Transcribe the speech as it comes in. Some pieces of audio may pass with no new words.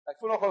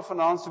voel nogal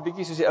vanaand so 'n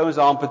bietjie soos die ouens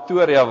daar in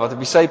Pretoria wat op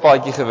die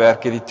sypaadjie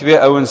gewerk het, die twee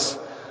ouens,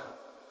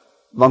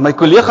 want my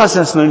kollegas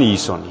is nou nie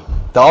hierson nie.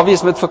 Dawie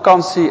is met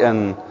vakansie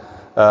en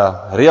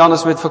Rian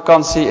is met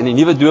vakansie en die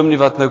nuwe dominee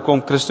wat nou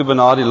kom, Christo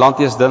Benadi, land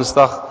eers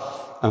Dinsdag,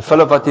 en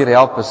Philip wat hier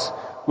help is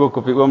ook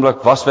op die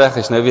oomblik was weg,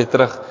 hy's nou weer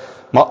terug.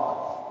 Maar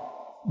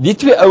die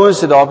twee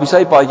ouens het daar op die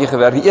sypaadjie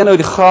gewerk. Die een ou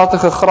die gate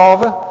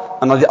gegrawe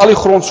en dan het hy al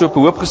die grond so op 'n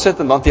hoop gesit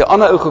en dan het hy 'n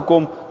ander ou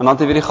gekom en dan het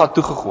hy weer die gat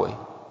toegegooi.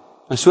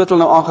 En so het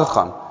hulle nou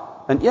aangegaan.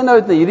 En een ou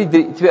het na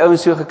hierdie twee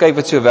ouens so gekyk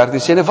wat so werk. Hy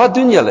sê, "Nou wat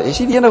doen julle? Jy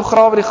sien die een ou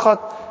grawe die gat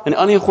en die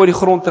ander gooi die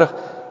grond terug."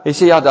 Hy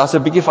sê, "Ja, daar's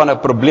 'n bietjie van 'n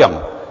probleem.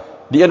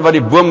 Die een wat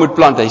die boom moet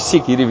plant, hy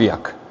siek hierdie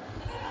week."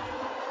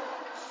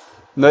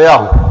 Nou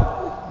ja,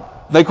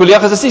 my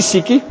kollegas is nie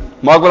siekie,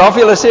 maar ek wil af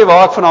vir julle sê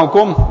waar ek vandaan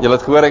kom. Julle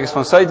het gehoor ek is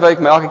van Suidwyk,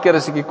 maar elke keer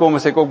as ek hier kom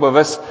is ek ook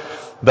bewus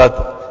dat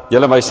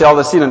julle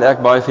myself sien en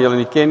ek baie van julle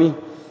nie ken nie.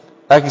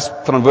 Ek is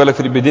verantwoordelik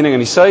vir die bediening in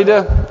die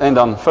suide en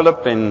dan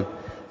Philip en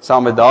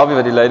saam met Dawie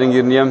wat die leiding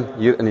hier neem,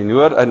 hier in die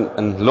noord,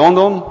 in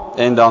Londen,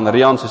 en dan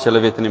Rian, soos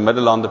julle weet, in die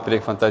Middellande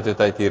preek van tyd tot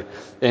tyd hier.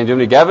 En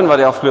Dominee Gavin, wat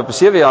die afgelope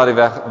 7 jaar die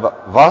weg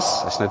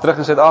was, is nou terug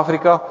in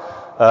Suid-Afrika,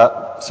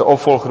 sy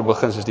opvolger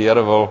begin, soos die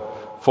Here wil,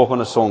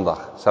 volgende Sondag,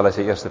 sal hy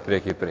sy eerste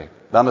preek hier preek.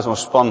 Dan is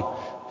ons span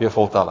weer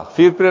voltallig.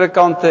 4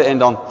 predikante en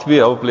dan 2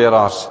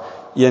 hulpleraars,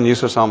 een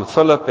hierso saam met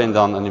Philip, en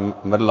dan in die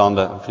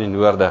Middellande, van die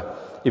noorde,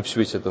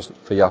 Ipswich het ons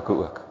vir Jaco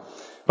ook.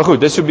 Maar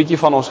goed, dit is so 'n bietjie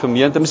van ons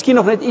gemeente, miskien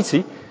nog net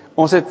ietsie,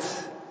 ons het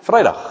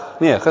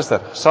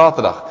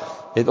Saterdag,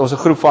 het ons 'n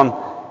groep van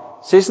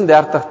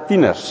 36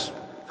 tieners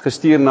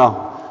gestuur na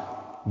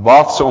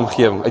Bath se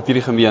omgewing uit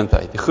hierdie gemeente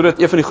uit.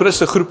 Een van die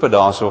grootste groepe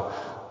daarso,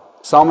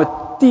 saam met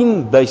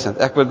 10.000,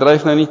 ek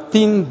bedryf nou nie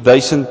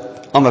 10.000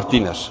 ander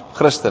tieners,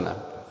 Christene.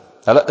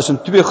 Hulle is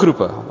in 2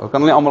 groepe. Hulle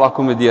kan nie almal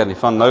akkommodeer nie,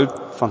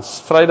 van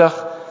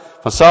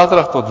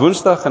Saterdag tot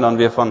Woensdag en dan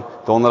weer van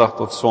Donderdag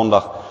tot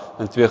Sondag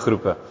in 2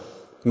 groepe.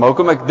 Maar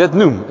hoekom ek dit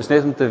noem, is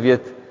net om te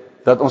weet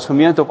dat ons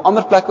gemeente op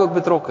ander plekke ook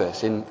betrokke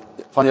is, en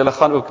van julle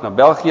gaan ook na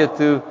België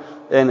toe,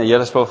 en 'n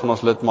hele spul van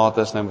ons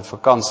lidmate is nou met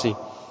vakansie.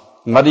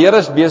 Maar die Here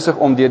is besig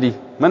om deur die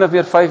min of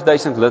meer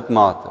 5.000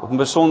 lidmate, op 'n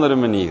besondere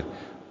manier,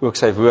 ook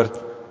sy woord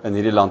in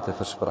hierdie land te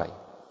versprei.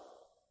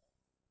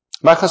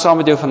 Maar ek gaan saam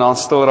met jou vanaand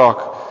stil raak,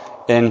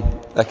 en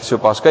ek het so 'n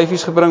paar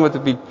skyfies gebring, wat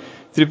op die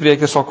 3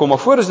 preker sal kom, maar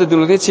voor as dit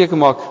doen, ek net seker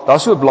maak, daar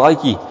is so 'n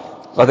blaadjie,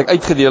 wat ek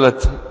uitgedeel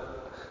het.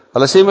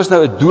 Hulle sê mos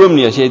nou 'n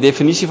dominee, as jy 'n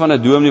definisie van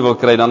 'n dominee wil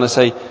kry, dan is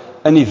hy,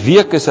 in die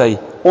week is hy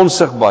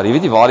onsigbaar, jy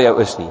weet nie waar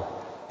hy is nie,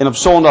 en op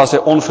Sondag is hy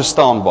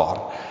onverstaanbaar.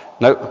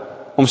 Nou,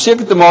 om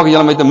seker te maak,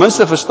 julle my ten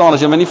minste verstaan,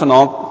 as jy my nie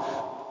vanaand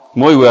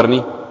mooi hoor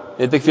nie,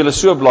 het ek vir julle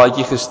so 'n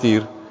blaadjie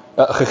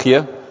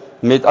gegee,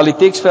 met al die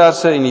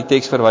teksverse en die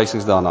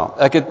teksverwysings daarna.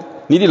 Ek het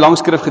nie die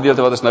langskrif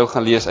gedeelte wat ons nou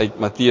gaan lees uit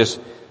Matteus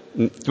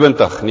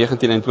 20,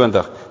 19 en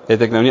 20,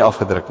 het ek nou nie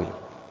afgedruk nie.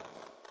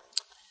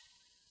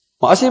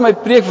 Maar as jy my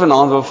preek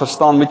vanaand wil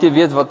verstaan, moet jy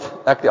weet wat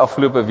ek die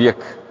afgelope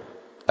week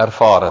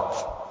ervaar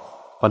het.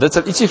 Want dit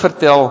sal ietsie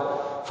vertel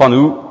van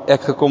hoe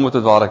ek gekom het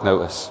tot waar ek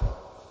nou is.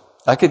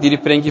 Ek het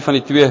hierdie prentjie van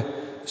die 2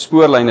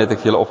 spoorlyne het ek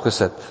vir julle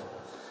opgesit.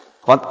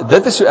 Want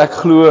dit is hoe ek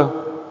glo,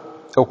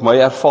 op my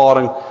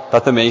ervaring,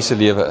 dat 'n mens se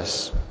lewe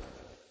is.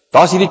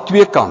 Daar's hierdie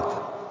 2 kante.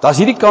 Daar's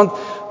hierdie kant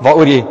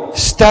waaroor jy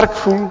sterk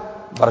voel,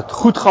 waar dit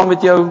goed gaan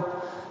met jou,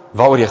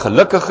 waaroor jy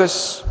gelukkig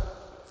is,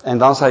 en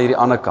dan is daar hierdie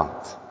ander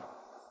kant,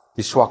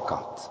 die swak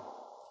kant,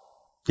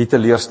 die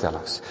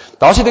teleurstellings.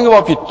 Daar's die dinge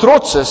waarop jy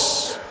trots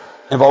is,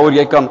 en waaroor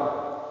jy kan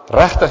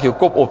regtig jou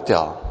kop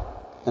optel.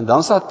 En dan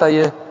is daar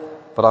tye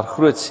waar daar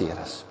groot seer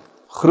is,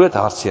 groot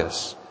hartseer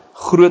is,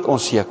 groot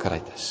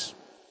onsekerheid is.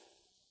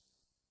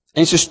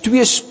 En soos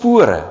 2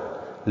 spore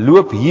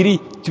loop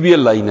hierdie 2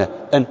 lyne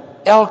in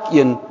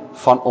elkeen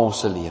van ons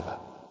se lewe.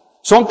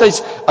 Soms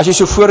as jy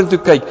so vorentoe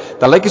kyk,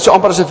 dan lyk dit so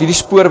amper asof hierdie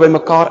spore by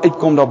mekaar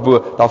uitkom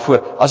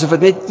daarvoor, asof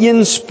dit net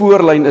 1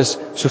 spoorlyn is,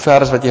 so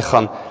ver as wat jy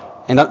gaan,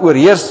 en dan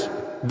oorheers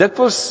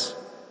dikwels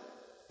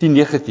die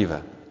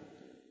negatiewe.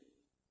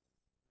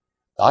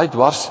 Daai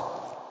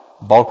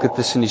dwarsbalke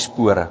tussen die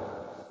spore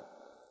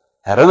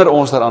herinner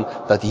ons daaraan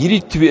dat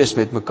hierdie 2 is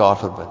met mekaar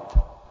verbind.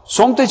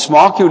 Soms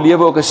maak jou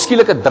lewe ook 'n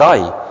skielike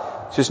draai,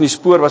 soos in die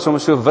spoor wat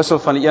soms so wissel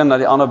van die een na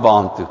die ander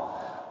baan toe.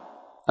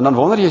 En dan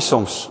wonder jy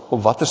soms,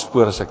 op watter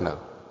spoor is ek nou?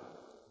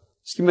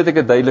 Miskien moet ek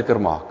dit duideliker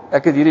maak.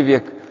 Ek het die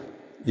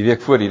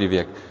week voor hierdie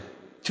week,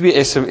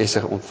 2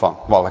 SMS'e ontvang.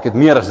 Wel, ek het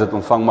meer as dit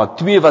ontvang, maar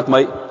 2 wat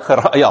my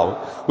geraai al.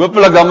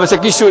 Hoopelik dan was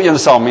ek nie so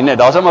eensaam nie,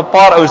 daar's net 'n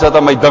paar ouens wat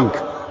aan my dink.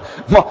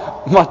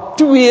 Maar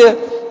 2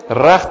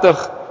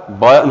 regtig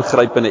baie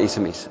ingrypende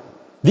SMS'e.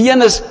 Die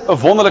een is 'n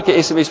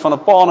wonderlike SMS van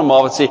 'n pa en 'n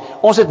ma wat sê,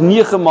 ons het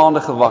 9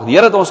 maande gewag, die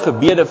Here het ons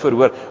gebede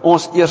verhoor,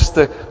 ons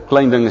eerste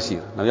klein ding is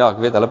hier. Nou ja, ek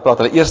weet, hulle praat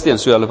hulle eerste en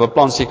so, hulle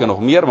beplan seker nog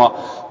meer, maar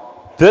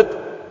dit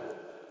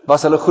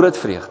was hulle groot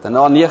vreugde.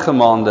 Na 9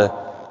 maande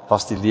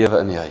was die lewe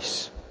in die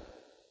huis.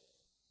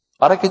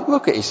 Maar ek het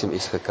ook 'n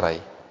SMS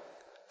gekry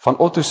van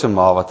Otto se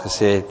ma wat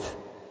gesê het,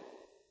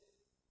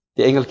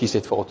 die engeltjies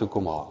het vir Otto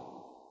kom haal.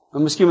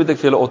 En miskien moet ek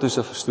vir julle Otto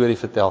se storie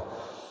vertel.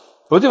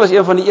 Otto was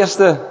een van die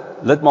eerste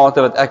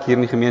lidmate wat ek hier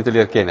in die gemeente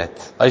leer ken het.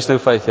 Hy is nou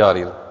 5 jaar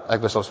hier. Ek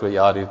was al so 1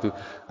 jaar hier toe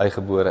hy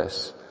gebore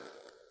is.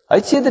 Hy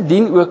het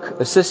sedertdien ook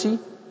 'n sussie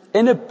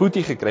en 'n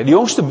boetie gekry. Die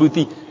jongste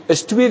boetie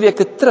is 2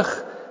 weke terug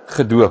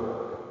gedoop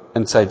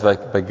in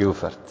Suidwyk by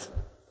Guildford.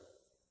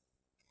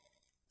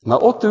 Maar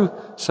Otto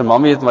se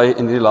mamma het my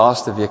in die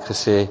laaste week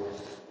gesê,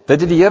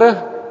 dit het die Here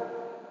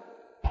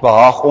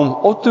behaag om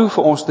Otto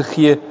vir ons te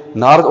gee,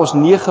 nadat ons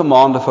 9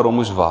 maande vir hom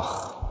moes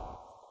wag.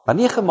 Maar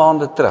 9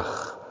 maande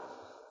terug,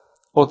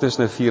 Otto is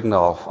nou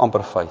 4,5,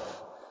 amper 5,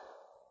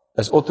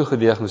 is Otto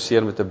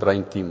gediagnoseer met 'n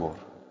breintumor.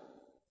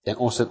 En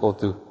ons het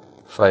Otto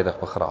Vrydag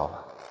begrawe.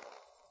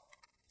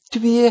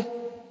 2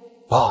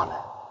 bane,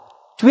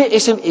 2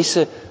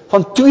 SMS'e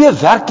van 2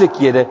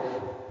 werklikhede.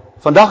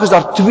 Vandag is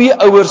daar 2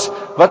 ouers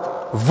wat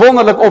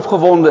wonderlik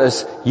opgewonde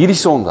is hierdie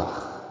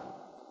Sondag.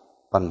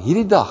 Want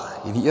hierdie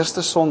dag, hierdie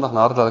eerste Sondag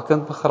nadat hulle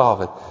kind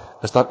begrawe het,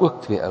 is daar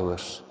ook 2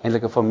 ouers,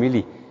 eintlik 'n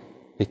familie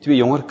met 2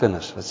 jonger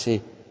kinders wat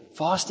sê,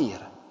 waar is die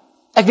Here?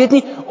 Ek weet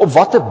nie op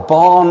watter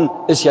baan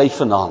is jy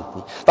vanaand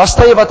nie. Daar's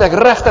tye wat ek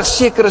regtig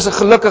seker is en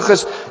gelukkig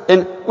is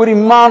en oor die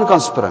maan kan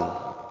spring.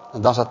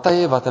 En dan's daar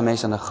tye wat 'n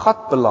mens in 'n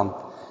gat beland,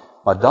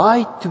 maar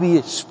daai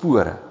 2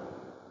 spore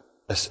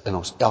is in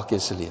ons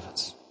elkeen se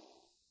lewens.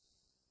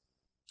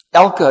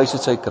 Elke huis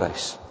het sy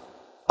kruis.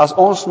 As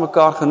ons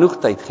mekaar genoeg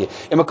tyd gee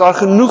en mekaar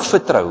genoeg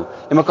vertrou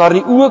en mekaar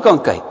in die oë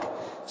kan kyk,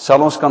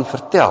 sal ons kan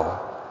vertel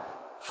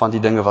van die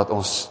dinge wat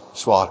ons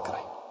swaar kry.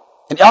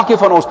 En elkeen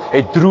van ons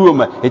het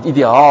drome, het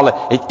ideale,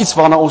 het iets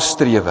waarna ons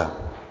strewe.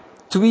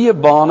 2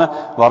 bane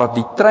waarop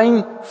die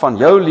trein van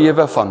jou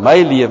lewe, van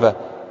my lewe,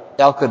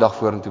 elke dag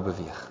vorentoe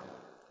beweeg.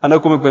 En nou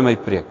kom ek by my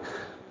preek.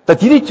 Dat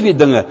hierdie 2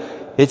 dinge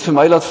het vir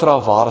my laat vra,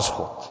 waar is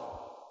God?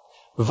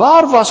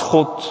 Waar was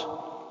God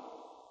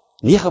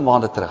 9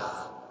 maande terug,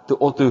 toe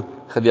Otto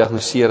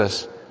gediagnoseer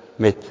is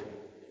met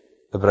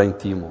 'n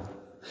breintumor?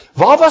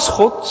 Waar was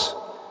God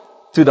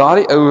toe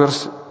daardie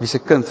ouers wie se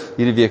kind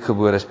hierdie week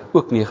gebore is,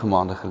 ook 9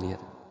 maande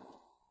gelede?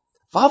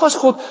 Waar was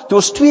God toe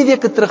ons 2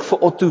 weke terug vir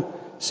Otto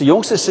se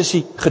jongste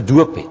sussie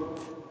gedoop het?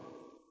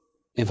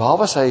 En waar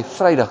was hy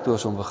Vrydag toe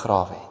ons hom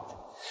begrawe het?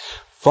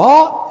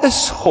 Waar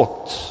is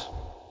God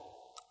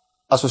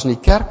as ons in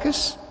die kerk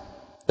is?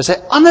 Is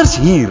hy anders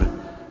hier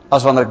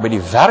as wanneer ek by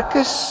die werk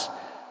is,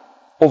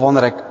 of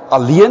wanneer ek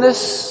alleen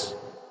is,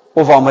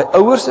 of waar my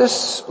ouers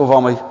is, of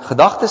waar my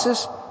gedagtes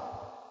is?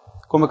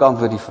 Kom ek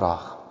antwoord die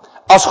vraag.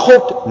 As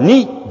God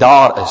nie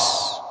daar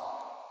is,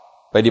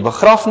 by die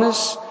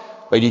begrafnis,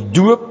 by die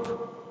doop,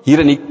 hier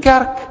in die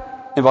kerk,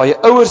 en waar jy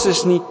ouers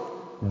is nie,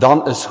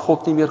 dan is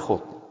God nie meer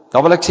God.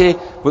 Dan wil ek sê,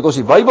 moet ons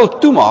die Bybel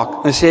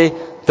toemaak en sê,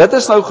 dit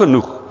is nou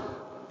genoeg.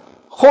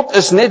 God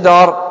is net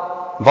daar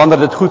wanneer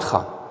dit goed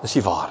gaan. Dis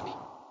nie waar nie.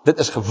 Dit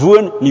is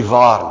gewoon nie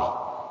waar nie.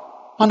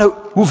 Maar nou,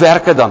 hoe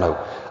werk dit dan nou?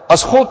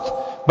 As God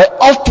by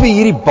al 2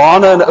 hierdie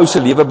bane in 'n ou se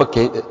lewe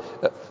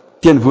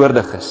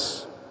teenwoordig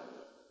is.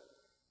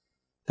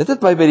 Dit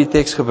het my by die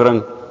teks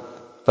gebring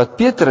wat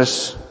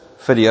Petrus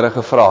vir die Here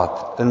gevra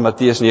het in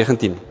Matteus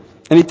 19.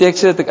 In die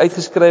teks het ek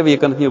uitgeskryf, jy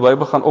kan dit in jou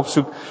Bybel gaan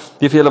opsoek.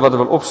 Die vir julle wat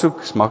wil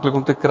opsoek, is maklik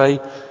om te kry.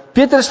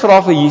 Petrus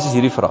vra vir Jesus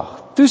hierdie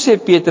vraag. Toe sê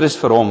Petrus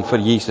vir hom, vir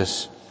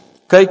Jesus,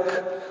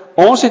 kyk,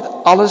 ons het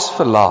alles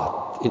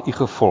verlaat en u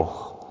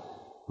gevolg.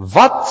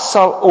 Wat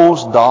sal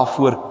ons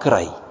daarvoor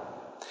kry?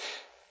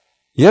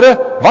 Here,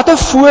 wat 'n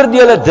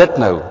voordeel het dit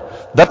nou?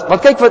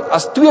 Want kyk,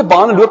 as 2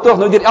 bane loop tog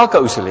nou deur elke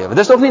ou se lewe.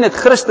 Dis nog nie net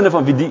Christene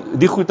van wie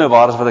die goed nou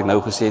waar is wat ek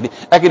nou gesê het nie.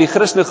 Ek het die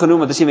Christene genoem,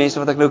 want dis die mense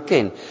wat ek nou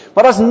ken.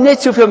 Maar daar's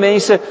net soveel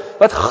mense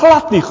wat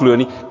glad nie glo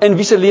nie en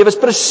wie se lewens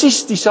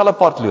presies dieselfde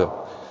pad loop.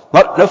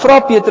 Maar nou vra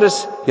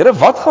Petrus, Here,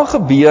 wat gaan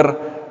gebeur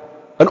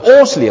in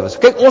ons lewens?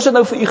 Kyk, ons het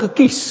nou vir u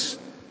gekies.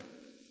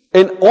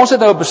 En ons het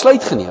nou 'n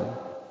besluit geneem.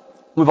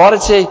 Maar waar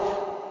dit sê,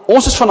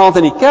 ons is vanaand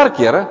in die kerk,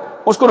 Here.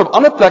 Ons kon op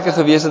ander plekke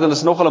gewees het en dit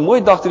is nogal 'n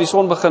mooi dag toe die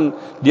son begin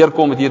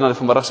deurkom met hier na die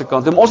vanmiddag se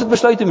kant. En ons het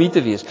besluit om hier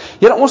te wees.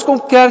 Here, ons kom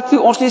kerk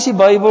toe, ons lees die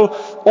Bybel,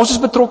 ons is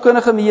betrokke in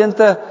 'n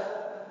gemeente.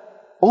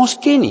 Ons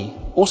ken U,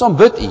 ons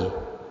aanbid U.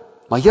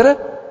 Maar Here,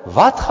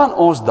 wat gaan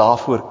ons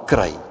daarvoor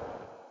kry?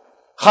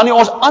 Gaan U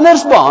ons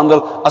anders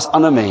behandel as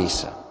ander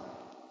mense?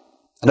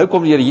 En nou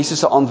kom die Here Jesus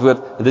se antwoord,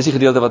 en dis die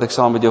gedeelte wat ek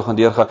saam met jou gaan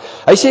deurgaan.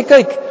 Hy sê,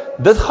 kyk,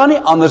 dit gaan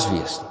nie anders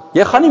wees nie.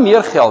 Jy gaan nie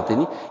meer geld hê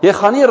nie, jy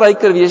gaan nie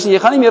ryker wees nie, jy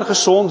gaan nie meer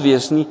gesond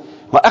wees nie,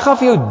 maar ek gaan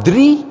vir jou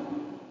 3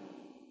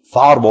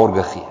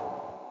 waarborge gee.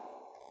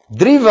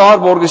 3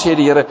 waarborge sê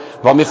die Here,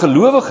 waarmee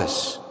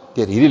gelowiges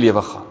deur hierdie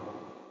lewe gaan.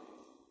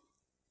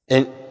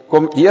 En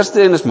kom, die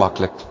eerste een is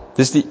maklik.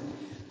 Dis die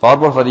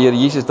waarborg wat die Here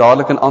Jesus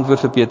dadelik in antwoord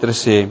vir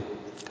Petrus sê,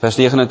 vers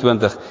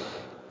 29.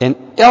 En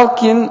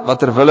elkeen wat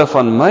ter wille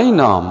van my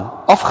naam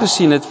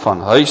afgesien het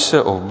van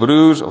huise of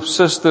broers of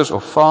susters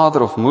of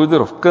vader of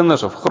moeder of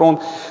kinders of grond,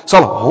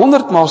 sal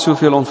 100 maal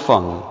soveel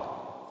ontvang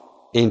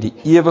en die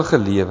ewige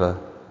lewe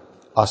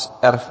as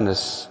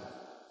erfenis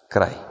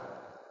kry.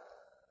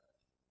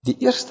 Die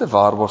eerste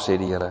waarborg, sê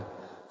die Here,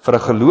 vir 'n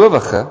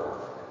gelowige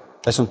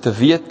is om te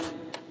weet,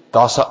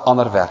 daar's 'n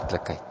ander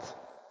werklikheid.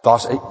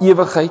 Daar's 'n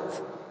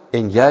ewigheid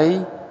en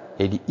jy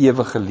het die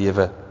ewige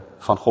lewe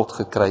van God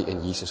gekry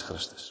in Jesus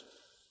Christus.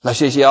 Nou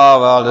sê jy, ja,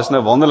 wel, dis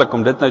nou wonderlik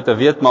om dit nou te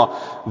weet, maar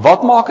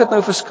wat maak dit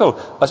nou verskil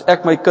as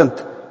ek my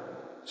kind,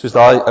 soos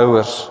daai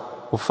ouers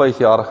op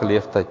 5-jarige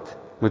leeftyd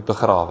moet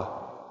begrawe?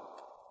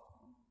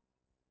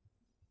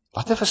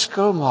 Wat 'n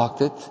verskil maak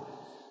dit,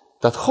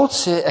 dat God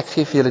sê, ek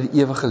gee vir julle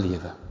die ewige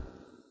lewe.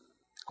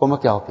 Kom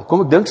ek help jou,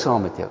 kom ek dink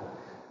saam met jou.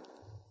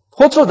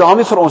 God sal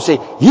daarmee vir ons sê,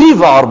 hierdie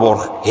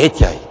waarborg het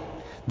jy,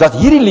 dat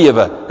hierdie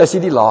lewe is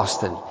nie die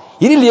laaste nie.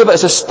 Hierdie lewe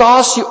is 'n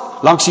stasie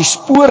langs die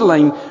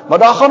spoorlyn, maar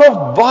daar gaan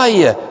nog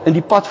baie in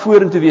die pad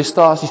vorentoe wees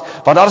stasies,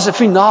 want daar is 'n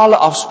finale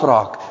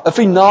afspraak, 'n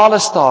finale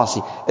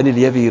stasie in die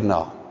lewe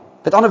hierna.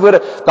 Met ander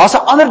woorde, daar's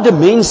 'n ander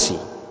dimensie.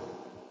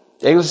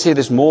 Die Engels sê,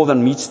 there's more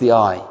than meets the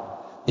eye.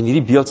 En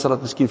hierdie beeld sal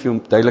dit miskien vir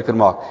jou duideliker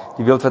maak.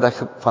 Die beeld wat ek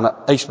van 'n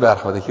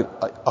ysberg wat ek hier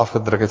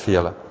afgedruk het vir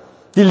julle.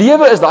 Die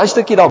lewe is daai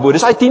stukkie daarbo,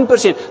 dis daai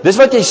 10%, dis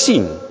wat jy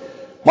sien.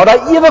 Maar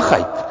daai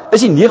ewigheid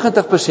is die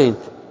 90%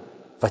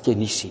 wat jy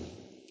nie sien.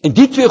 En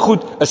die twee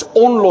goed is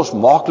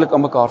onlosmaaklik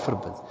aan mekaar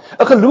verbind.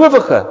 'n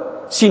Gelowige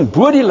sien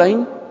bo die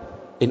lyn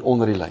en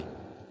onder die lyn.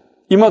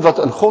 Iemand wat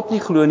in God nie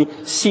glo nie,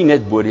 sien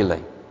net bo die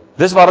lyn.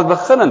 Dis waar dit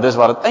begin en dis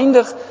waar dit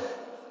eindig.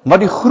 Maar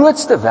die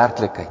grootste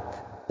werklikheid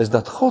is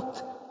dat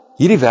God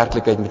hierdie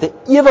werklikheid met 'n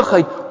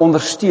ewigheid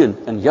ondersteun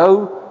in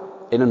jou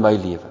en in my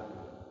lewe.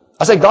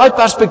 As ek daai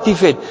perspektief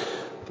het,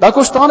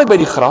 dan staan ek by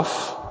die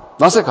graf,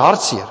 dan is ek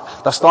hartseer.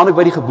 Dan staan ek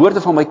by die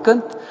geboorte van my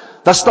kind,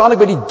 dan staan ek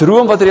by die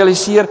droom wat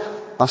realiseer,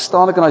 dan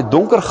staan ek in daai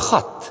donker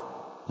gat.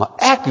 Maar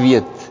ek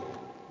weet,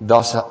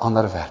 daar's 'n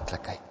ander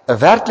werklikheid. 'n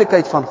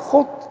Werklikheid van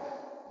God,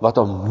 wat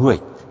hom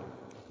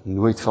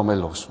nooit van my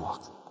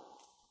losmaak.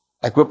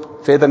 Ek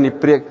hoop verder in die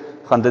preek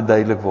gaan dit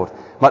duidelik word.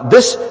 Maar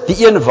dis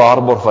die een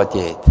waarborg wat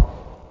jy het.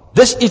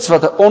 Dis iets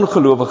wat 'n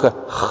ongelowige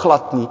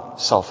glad nie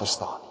sal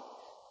verstaan nie.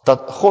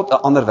 Dat God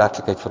 'n ander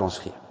werklikheid vir ons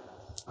gee.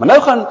 Maar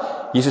nou gaan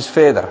Jesus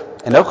verder,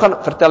 en nou gaan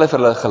vertel hy vir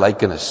hulle 'n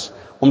gelykenis,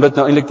 om dit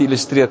nou eintlik te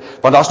illustreer,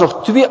 want daar's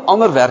nog twee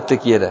ander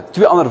werklikhede,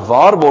 twee ander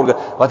waarborge,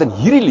 wat in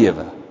hierdie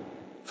lewe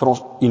vir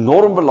ons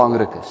enorm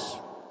belangrik is.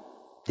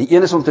 Die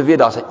een is om te weet,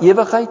 daar's 'n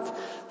ewigheid,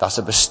 daar's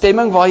 'n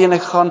bestemming waarheen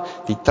ek gaan,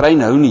 die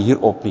trein hou nie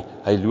hier op nie,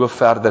 hy loop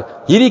verder.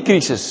 Hierdie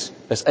krisis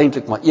is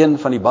eintlik maar een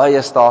van die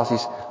baie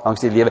stasies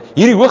langs die lewe.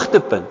 Hierdie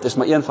hoogtepunt is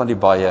maar een van die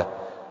baie.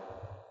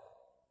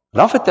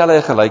 Dan vertel hy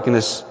 'n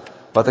gelykenis,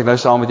 wat ek nou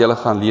saam met julle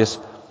gaan lees,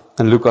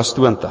 in Lukas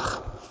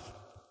 20.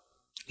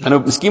 En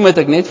nou, miskien moet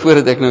ek net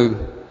voordat ek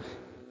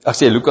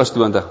sê Lukas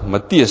 20,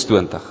 Matteus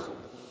 20.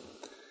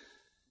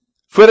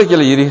 Voordat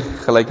julle hierdie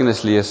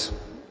gelykenis lees,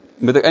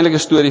 moet ek eintlik 'n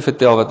storie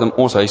vertel wat in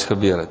ons huis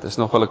gebeur het. Dit is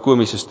nog wel 'n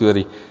komiese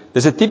storie.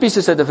 Dis 'n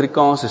tipiese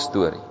Suid-Afrikaanse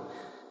storie.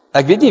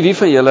 Ek weet nie wie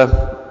van julle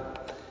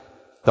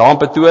daar in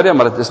Pretoria,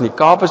 maar dit is in die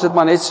Kaap is dit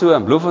maar net so,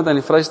 in Bloemfontein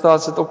in die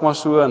Vrystaat sit ook maar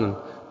so, en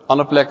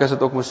ander plekke is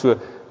dit ook maar so.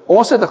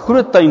 Ons het 'n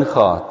groot tuin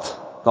gehad,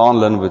 daar in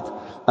Linwood,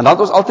 en dan het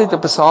ons altyd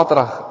op 'n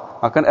Saterdag,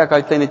 dan kan ek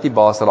hy tuin net die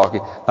baas raak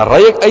nie. Dan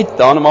ry ek uit,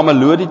 daar na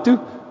Mamelodi toe,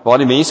 waar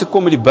die mense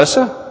kom met die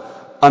busse,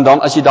 en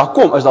dan as jy daar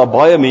kom, is daar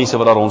baie mense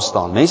wat daar rond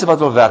staan, mense wat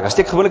wil werk. Hulle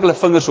steek gewoonlik hulle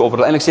vingers so op,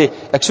 hulle eintlik sê,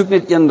 ek soek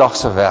net eendag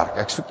se werk,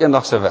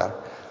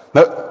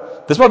 Nou,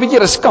 dis maar 'n bietjie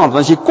riskant, want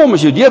as jy kom,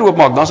 as jy deur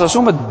oopmaak, dan is daar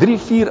sommer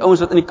 3-4 ouens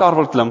wat in die kar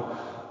wil klim.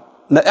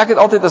 Nou, ek het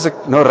altyd, as ek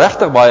nou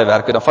regtig baie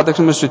werk het, dan vat ek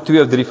sommer so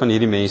 2 of 3 van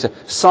hierdie mense,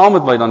 saam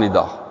met my dan die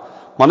dag.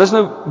 Maar dis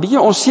nou bietjie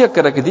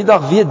onseker, ek het die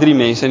dag weer 3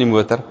 mense in die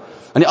motor,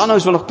 en die ander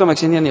ouens wil nog klim, ek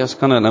sê nee, ons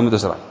kan nou moet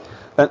ons ry.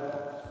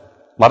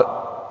 Maar,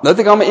 nou het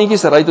ek aan my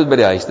eentjies ry tot by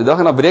die huis, die dag,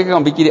 en dan breek ek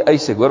aan bietjie die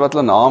ys, ek hoor wat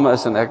hulle name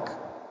is, en ek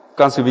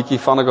kan so bietjie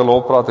van ek al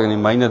oppraat, en die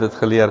myne dit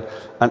geleer,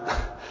 en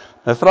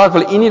dan vraag ek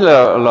wel,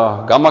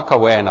 Inila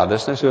Gamakawena,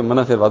 dis nou so min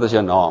of meer, wat is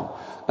jou naam?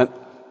 En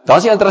dan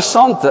is die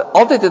interessante,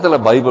 altyd het hulle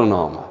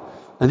Bybelname,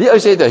 en die ou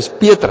sê, hy is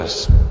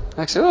Petrus.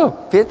 En ek sê,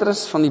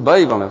 Petrus van die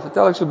Bybel, nou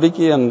vertel ek so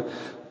bietjie, en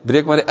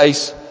breek maar die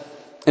ys,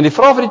 en die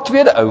vraag vir die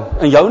tweede ou,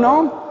 en jou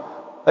naam?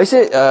 Hy sê,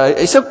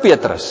 hy is ook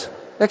Petrus.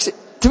 Ek sê,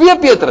 2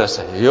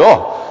 Petrusse,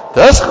 ja,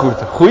 dis goed,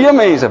 goeie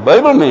mense,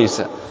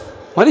 Bybelmense.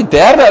 Maar die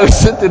derde ou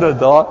sit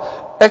inderdaad,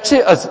 ek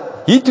sê, as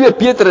hier 2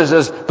 Petrus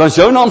is, dan is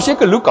jou naam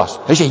seker Lukas.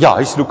 Hy sê, ja,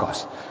 hy is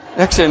Lukas.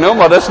 Ek sê, nou,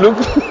 maar dis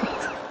Lukas.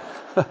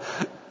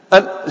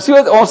 En so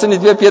het ons in die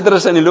 2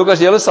 Petrus en die Lukas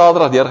die hele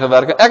Saterdag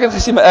deurgewerk. Ek het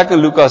gesien, maar ek en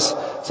Lukas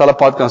sal 'n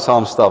pad kan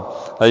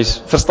saamstap. Hy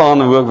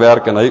verstaan hoe ek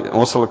werk, en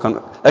ons sal kan,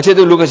 ek sê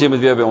toe, Lukas, jy moet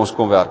weer by ons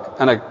kom werk.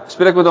 En ek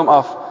spreek met hom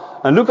af,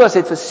 en Lukas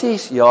het vir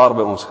 6 jaar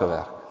by ons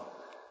gewerk.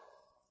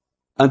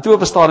 En toe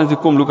op 'n stadium toe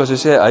kom Lukas, hy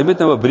sê, hy moet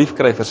nou 'n brief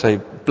kry vir sy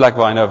plek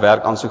waar hy nou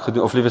werk aansoek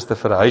gedoen, of liewerste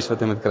vir 'n huis wat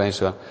hy moet kry en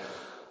so.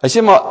 Hy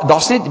sê, maar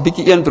daar's net 'n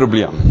bietjie een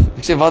probleem.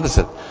 Ek sê, wat is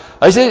dit?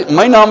 Hy sê,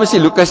 my naam is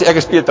nie Lukas, ek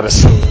is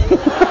Petrus.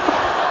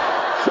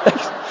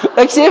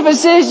 ek sê, vir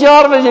 6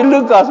 jaar was jy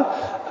Lukas.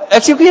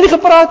 Ek sê, ook jy nie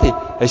gepraat nie.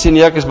 Hy sê,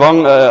 nee, ek is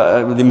bang,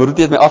 die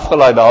Maruti het my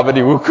afgelaai daar by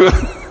die hoek.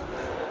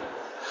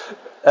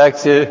 Ek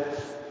sê,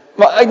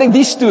 maar ek dink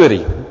die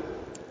storie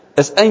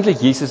is eintlik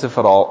Jesus se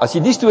verhaal. As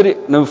jy die storie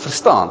nou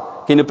verstaan,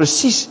 kan jy nou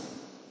presies,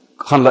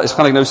 gaan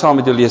ek nou saam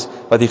met jou lees,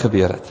 wat hier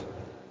gebeur het.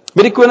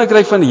 Met die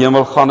koninkryk van die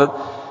hemel gaan dit,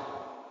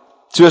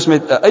 soos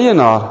met 'n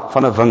eienaar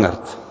van 'n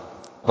wingerd,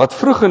 wat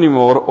vroeg in die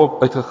môre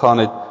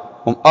uitgegaan het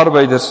om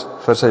arbeiders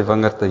vir sy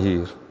wingerd te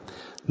huur.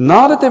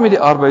 Nadat hy met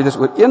die arbeiders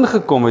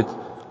ooreengekom het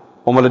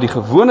om hulle die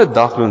gewone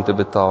dagloon te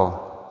betaal,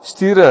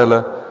 stuur hy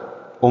hulle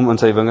om in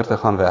sy wingerd te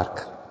gaan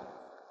werk.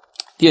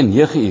 Teen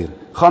 9 uur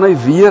gaan hy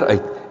weer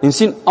uit en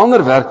sien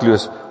ander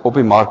werkloos op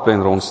die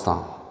markplein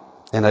rondstaan.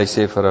 En hy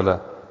sê vir hulle,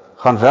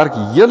 gaan werk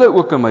julle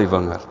ook in my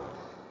wingerd,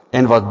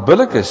 en wat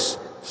billik is,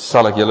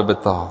 sal ek julle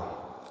betaal.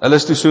 Hulle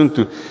is toe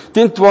soontoe.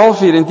 Teen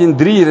 12 uur en teen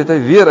 3 uur het hy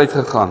weer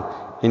uitgegaan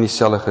en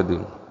dieselfde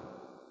gedoen.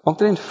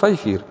 Omtrent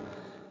 5 uur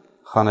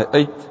gaan hy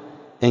uit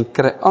en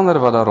kry ander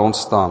wat daar rond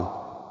staan,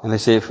 en hy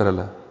sê vir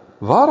hulle,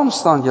 waarom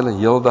staan julle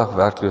heeldag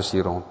werkloos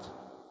hier rond?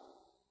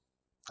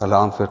 Hulle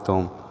antwoord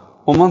hom,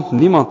 omdat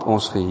niemand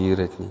ons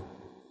gehuur het nie.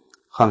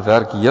 Gaan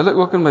werk julle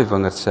ook in my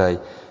wingerd, sê hy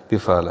toe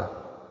vir hulle.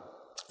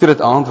 Toe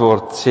dit aand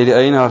word, sê die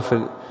eienaar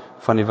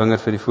van die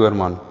wingerd vir die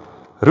voorman,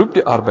 roep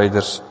die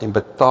arbeiders en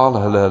betaal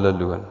hulle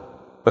loon.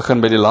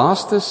 Begin by die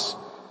laastes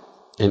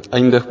en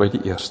eindig by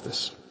die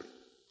eerstes.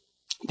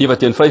 Die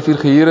wat teen 5 uur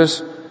gehuur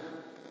is,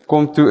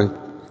 kom toe en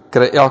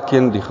kry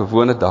elkeen die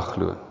gewone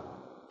dagloon.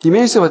 Die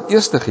mense wat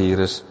eerste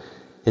gehuur is,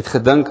 het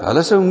gedink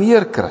hulle sou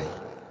meer kry,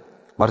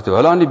 maar toe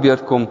hulle aan die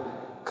beurt kom,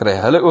 kry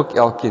hulle ook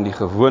elkeen die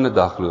gewone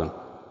dagloon.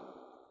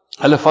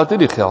 Hulle vat toe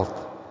die geld,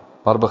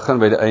 maar begin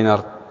by die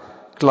eienaar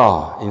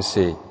kla en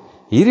sê,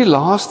 hierdie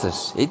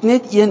laastes het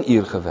net 1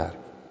 uur gewerk,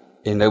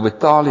 en nou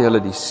betaal hulle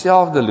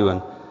dieselfde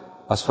loon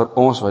as vir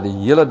ons wat die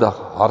hele dag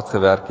hard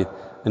gewerk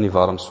het in die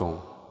warm son.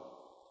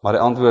 Maar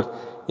hy antwoord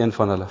een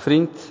van hulle,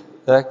 vriend,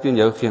 ek doen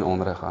jou geen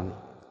onreg aan nie.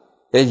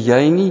 Het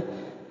jy nie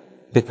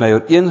met my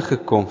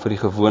ooreengekom vir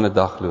die gewone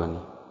dagloon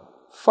nie?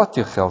 Vat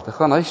jou geld en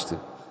gaan huis toe.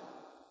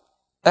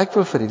 Ek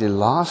wil vir die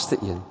laaste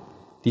een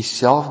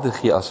dieselfde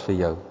gee as vir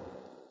jou.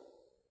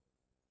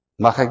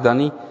 Mag ek dan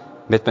nie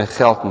met my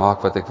geld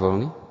maak wat ek wil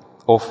nie?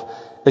 Of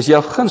is jy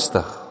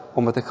afgunstig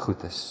omdat ek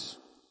goed is?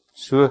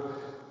 So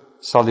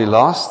sal die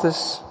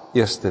laastes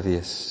eerste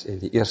wees en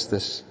die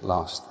eerstes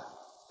laaste.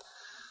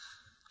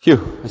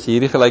 As jy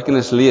hierdie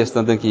gelykenis lees,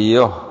 dan dink jy,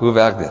 ja, hoe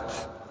werk dit?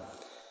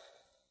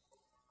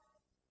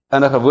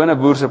 In 'n gewone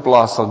boer se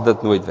plaas sal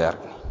dit nooit werk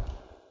nie.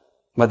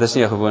 Maar dis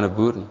nie 'n gewone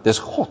boer nie. Dis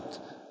God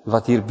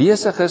wat hier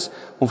besig is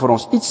om vir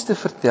ons iets te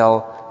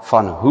vertel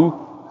van hoe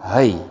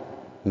hy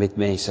met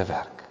mense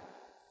werk.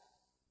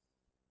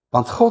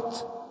 Want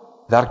God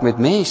werk met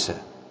mense,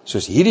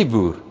 soos hierdie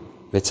boer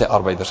met sy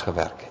arbeiders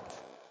gewerk het.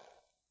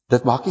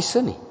 Dit maak nie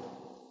sin nie.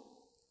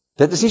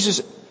 Dit is nie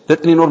soos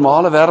dit in die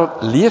normale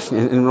wêreld leef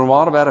nie, in die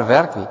normale wêreld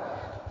werk nie.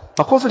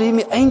 Maar God wil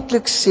hiermee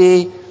eintlik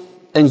sê,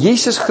 in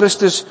Jesus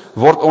Christus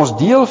word ons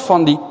deel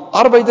van die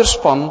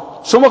arbeiderspan.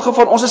 Sommige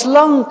van ons is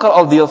lankal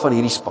al deel van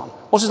hierdie span.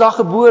 Ons is daar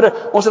gebore,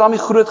 ons het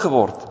daarmee groot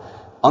geword.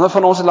 Ander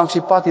van ons het langs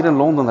die pad hier in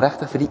Londen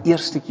regtig vir die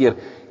eerste keer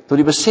tot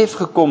die besef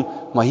gekom,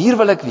 maar hier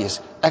wil ek wees.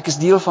 Ek is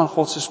deel van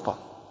God se span.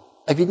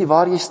 Ek weet nie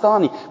waar jy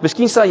staan nie.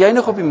 Miskien staan jy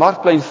nog op die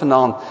markplein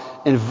vanaand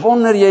en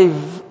wonder jy,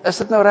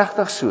 is dit nou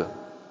regtig so?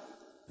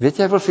 Weet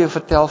jy, ek wil vir jou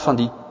vertel van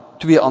die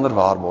 2 ander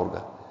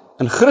waarborge.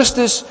 In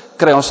Christus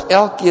kry ons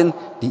elkeen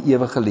die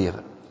ewige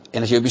lewe.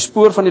 En as jy op die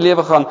spoor van die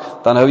lewe gaan,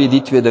 dan hou jy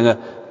die 2 dinge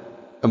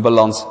in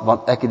balans,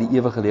 want ek het die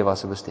ewige lewe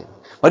as 'n bestemming.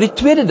 Maar die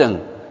tweede ding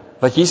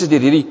wat Jesus deur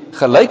hierdie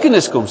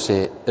gelykenis kom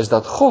sê, is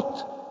dat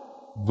God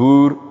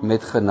boer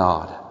met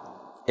genade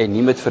en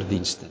nie met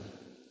verdienste nie.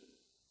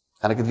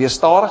 Kan ek dit weer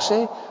stadig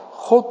sê?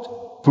 God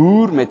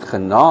boer met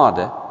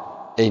genade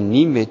en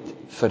nie met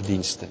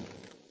verdienste nie.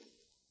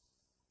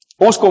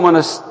 Ons kom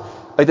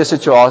uit 'n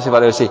situasie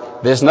waar hy sê,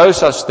 there's no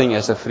such thing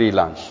as a free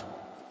lunch.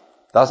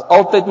 Daar's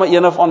altyd maar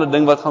een of ander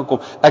ding wat gaan kom.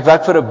 Ek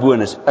werk vir 'n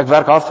bonus, ek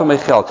werk hard vir my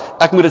geld,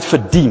 ek moet dit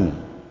verdien.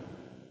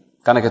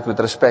 Kan ek dit met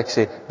respek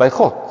sê, by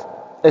God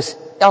is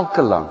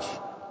elke lunch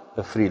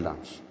 'n free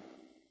lunch.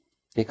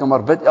 Jy kan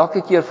maar bid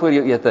elke keer voor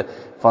jou ete,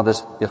 want dit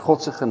is deur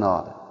God se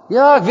genade.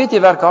 Ja, ek weet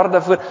jy werk hard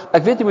daarvoor,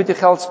 ek weet jy moet jy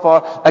geld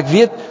spaar, ek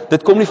weet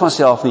dit kom nie van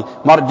self nie,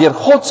 maar deur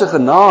God se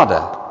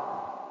genade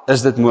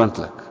is dit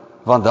moontlik,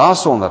 want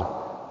daarsonder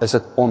is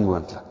dit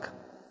onmoontlik.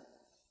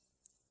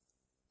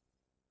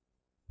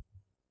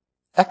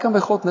 Ek kan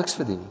by God niks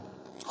verdien nie.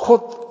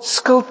 God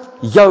skuld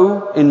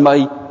jou en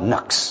my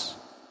niks.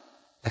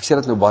 Ek sê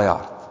dit nou baie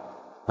hard,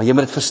 maar jy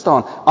moet dit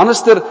verstaan.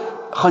 Anderster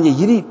gaan jy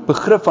hierdie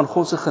begrip van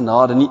God se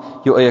genade nie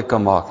jou eie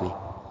kan maak nie.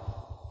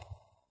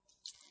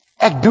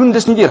 Ek doen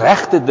dis nie die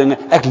regte dinge,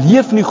 ek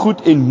leef nie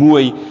goed en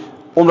mooi,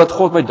 omdat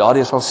God my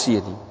daardeur sal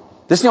seën nie.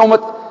 Dis nie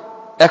omdat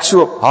ek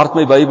so hard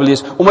my Bybel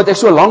lees, omdat ek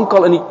so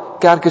lankal in die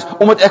kerk is,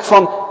 omdat ek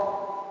van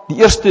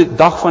die eerste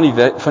dag van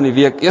die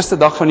week, eerste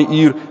dag van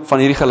die uur van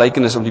hierdie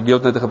gelykenis om die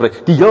beeld nou te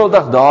gebruik, die hele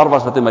dag daar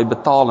was wat hy my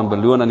betaal en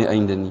beloon aan die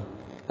einde nie.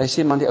 Hy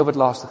sê, man, die ou wat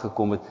laaste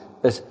gekom het,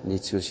 is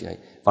net soos jy.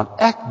 Want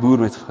ek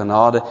boer met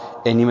genade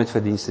en nie met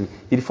verdienste nie.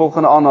 Hierdie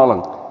volgende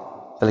aanhaling,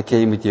 wil ek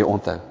jy met jou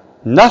onthou.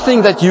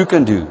 Nothing that you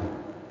can do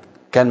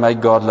can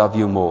make God love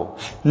you more.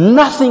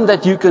 Nothing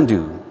that you can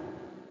do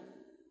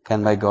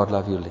can make God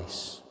love you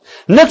less.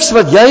 Niks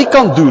wat jy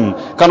kan doen,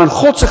 kan in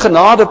God se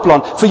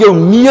genadeplan vir jou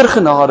meer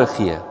genade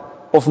gee.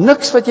 of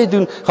niks wat jy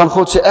doen, gaan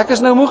God sê, ek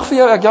is nou moeg vir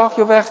jou, ek jaag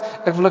jou weg,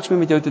 ek wil niks meer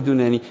met jou te doen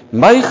hê nie.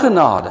 My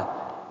genade,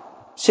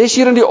 6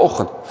 uur in die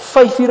oggend,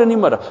 5 uur in die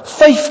middag,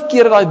 5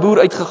 keer het daai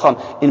boer uitgegaan,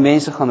 en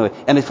mense gaan nooi,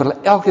 en hy het vir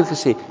hulle elkeen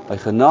gesê, my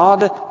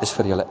genade is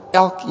vir julle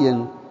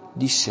elkeen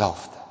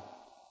dieselfde.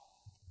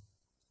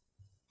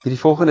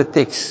 Hierdie volgende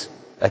teks,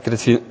 ek het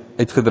dit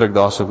uitgedruk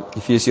daarso,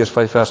 Efesiërs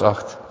 5 vers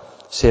 8,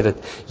 sê dit,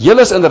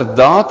 julle is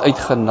inderdaad uit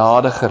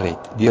genade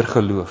gered, deur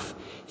geloof.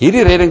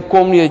 Hierdie redding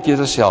kom nie uit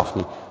jouself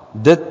nie,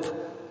 dit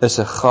is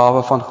 'n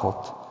gawe van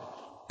God.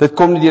 Dit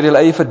kom nie deur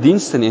julle eie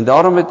verdienste nie, en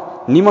daarom het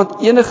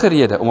niemand enige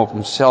rede om op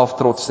homself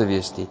trots te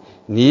wees nie.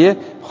 Nee,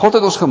 God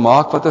het ons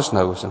gemaak wat ons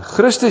nou is. In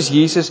Christus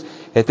Jesus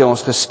het hy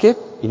ons geskep,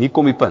 en hier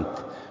kom die punt,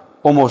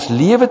 om ons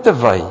lewe te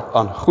wy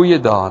aan goeie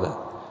dade,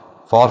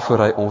 waarvoor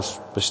hy ons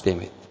bestem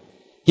het.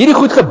 Hierdie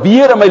goed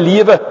gebeur in my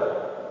lewe,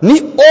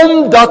 nie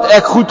omdat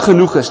ek goed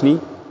genoeg is nie,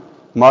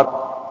 maar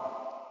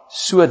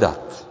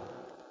sodat,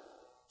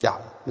 ja,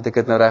 moet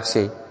ek dit nou reg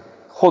sê,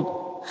 God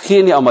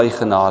gee nie aan my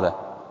genade,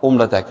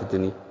 omdat ek dit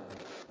doen nie,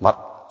 maar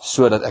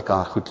sodat ek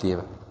kan goed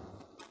lewe.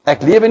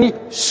 Ek lewe nie,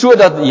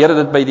 sodat die Here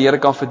dit by die Here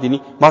kan verdien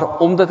nie, maar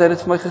omdat hy dit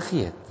vir my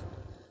gegee het.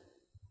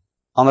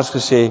 Anders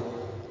gesê,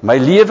 my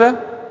lewe,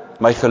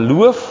 my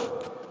geloof,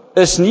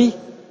 is nie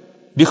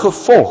die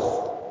gevolg,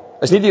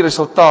 is nie die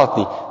resultaat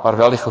nie, maar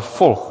wel die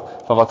gevolg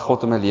van wat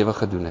God in my lewe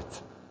gedoen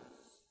het.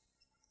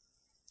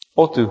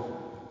 Otto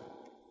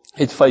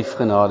het 5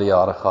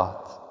 genadejare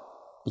gehad,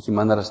 bietjie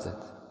minder as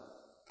dit.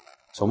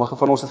 Sommige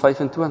van ons het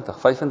 25,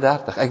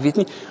 35, ek weet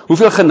nie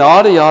hoeveel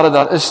genadejare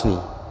daar is nie,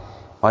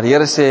 maar die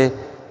Here sê,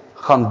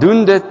 gaan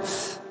doen dit,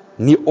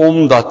 nie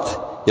omdat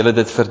julle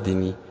dit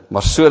verdien nie,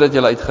 maar sodat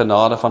julle uit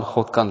genade van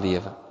God kan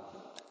lewe.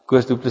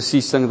 Koos Du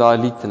Plessis sing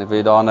daai lied, en ek wil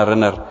jy daaraan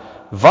herinner,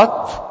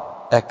 wat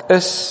ek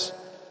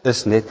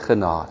is net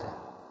genade.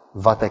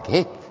 Wat ek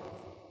het,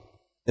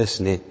 is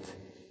net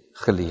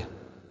geleen.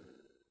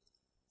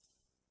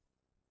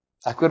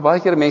 Ek hoor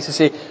baie keer mense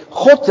sê,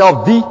 God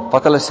help die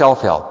wat hulle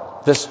self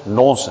help. Dis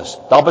nonsens.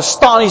 Daar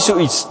bestaan nie so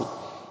iets nie.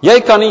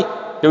 Jy kan nie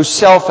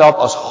jouself help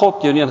as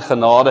God jou nie in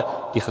genade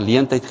die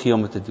geleentheid gee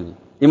om dit te doen nie.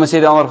 Iemand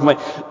sê daaroor vir my,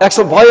 ek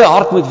sal baie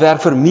hard moet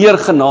werk vir meer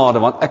genade,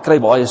 want ek kry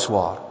baie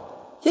swaar.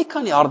 Jy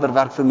kan nie harder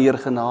werk vir meer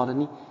genade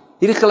nie.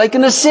 Hierdie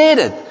gelykenis sê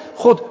dit.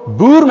 God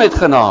boer met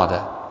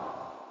genade.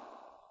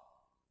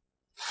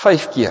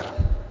 5 keer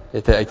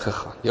het hy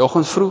uitgegaan. Die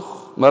oggend vroeg,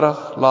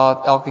 middag,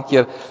 laat, elke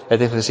keer het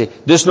hy gesê,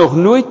 dis nog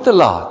nooit te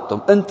laat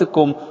om in te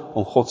kom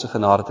om God se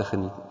genade te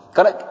geniet.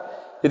 Kan ek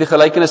die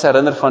gelykenis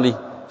herinner van die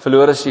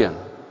verlore seun?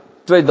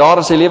 Toe hy daar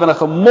in sy lewe in 'n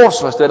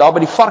gemors was, toe hy daar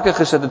by die varke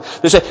gesit het,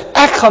 toe sê,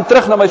 ek gaan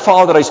terug na my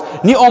vaderhuis,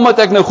 nie omdat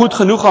ek nou goed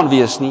genoeg gaan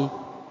wees nie,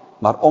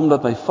 maar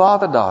omdat my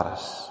Vader daar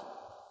is,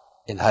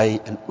 en hy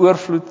in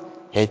oorvloed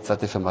het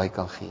wat hy vir my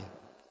kan gee.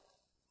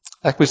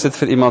 Ek moes dit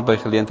vir iemand by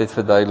geleentheid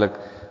verduidelik,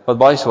 wat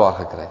baie swaar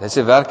gekry het. Hy het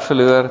sy werk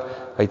verloor,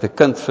 hy het 'n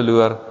kind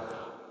verloor,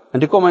 en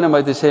toe kom hy na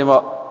my te sê,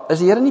 maar is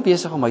die Here nie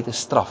besig om my te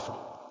straf nie?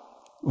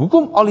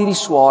 Hoekom al hierdie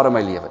swaar in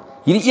my lewe?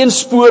 Hierdie een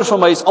spoor van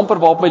my is amper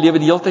waarop my lewe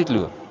die hele tyd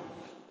loop.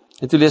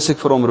 En toe lees ek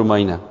vir hom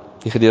Romeine,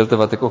 die gedeelte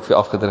wat ek ook vir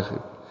afgedruk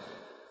het.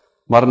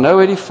 Maar nou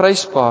het die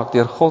vryspraak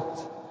deur God,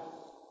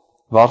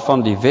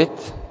 waarvan die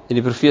wet en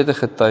die profete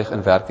getuig,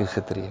 in werking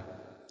getree.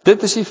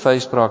 Dit is die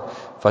vryspraak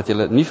wat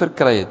julle nie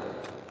verkry het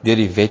deur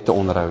die wet te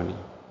onderhou nie,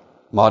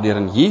 maar deur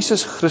in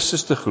Jesus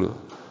Christus te glo.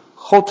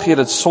 God gee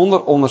dit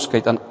sonder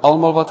onderskeid aan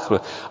almal wat glo.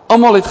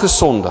 Almal het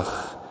gesondig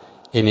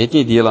en het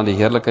nie deel aan die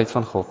heerlikheid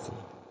van God nie.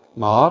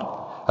 Maar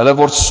hulle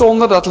word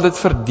sonder dat hulle dit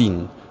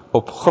verdien,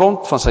 op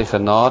grond van sy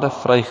genade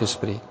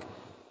vrygespreek,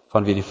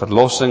 vanweë die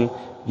verlossing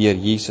deur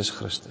Jesus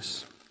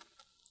Christus.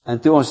 En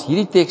toe ons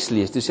hierdie teks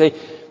lees, toe sê hy,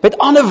 met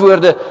ander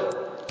woorde,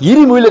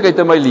 hierdie moeilikheid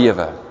in my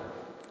lewe,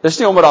 dis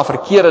nie omdat daar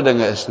verkeerde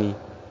dinge is nie,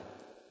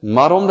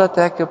 maar omdat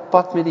ek 'n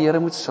pad met die Here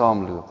moet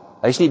saamloop.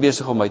 Hy is nie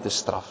besig om my te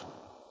straf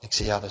nie. Ek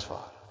sê, ja, dis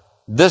waar.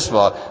 Dis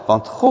waar,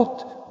 want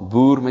God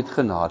boer met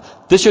genade.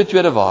 Dis jou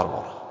tweede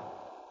waarborg.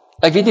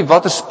 Ek weet nie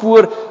watter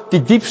spoor,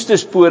 die diepste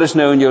spoor is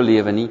nou in jou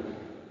lewe nie,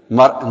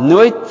 maar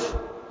nooit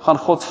gaan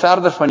God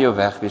verder van jou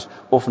weg wees,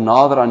 of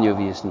nader aan jou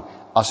wees nie,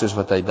 as soos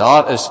wat hy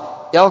daar is,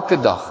 elke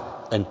dag,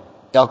 in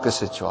elke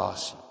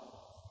situasie.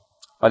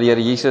 Maar die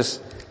Here Jesus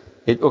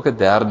het ook 'n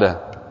derde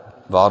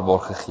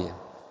waarborg gegee,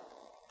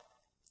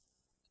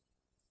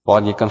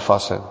 waarin jy kan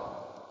vashou.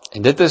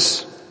 En dit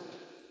is,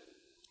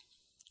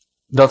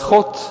 dat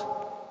God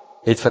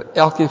het vir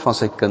elkeen van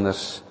sy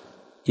kinders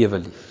ewe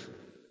lief.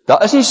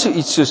 Daar is nie so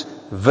iets soos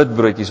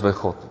witbroodjies by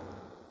God.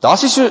 Daar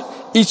is nie so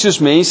iets soos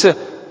mense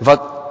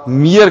wat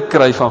meer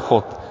kry van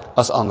God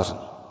as anders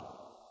nie.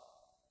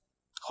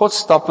 God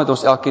stap met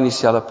ons elkeen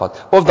dieselfde pad.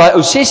 Of daai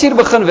ou 6 uur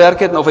begin werk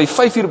het, en of hy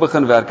 5 uur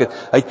begin werk het,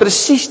 hy het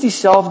presies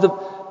dieselfde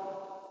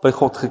by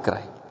God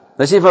gekry.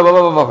 Dan sê hy,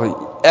 wag,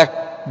 ek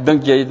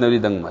dink jy het nou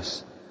die ding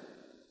mis.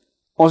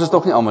 Ons is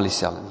tog nie almal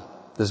dieselfde nie.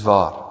 Dis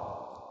waar.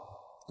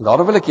 En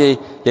daarom wil ek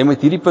jy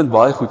moet hierdie punt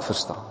baie goed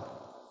verstaan.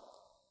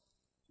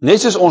 Net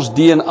soos ons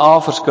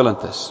DNA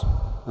verskillend is.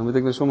 Dan moet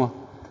ek nou sommer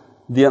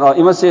DNA.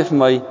 Iemand sê vir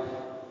my,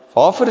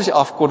 waarvoor is die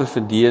afkorting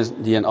vir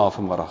DNA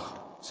vanmiddag?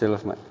 Sê hulle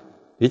vir my.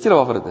 Weet julle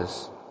waarvoor dit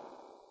is?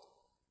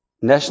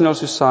 National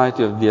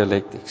Society of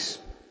Dialectics.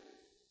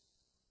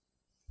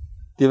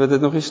 Die wat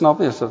dit nog nie snap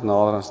nie, is dit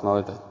nader en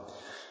sneller tyd.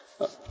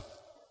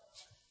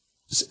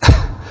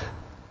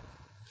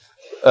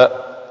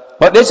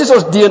 Maar net soos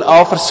ons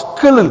DNA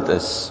verskillend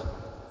is,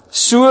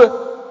 so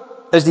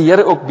is die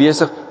Here ook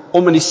besig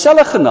om in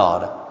dieselfde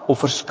genade op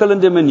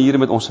verskillende maniere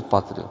met ons op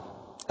pad te doen.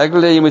 Ek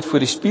wil hê jy moet voor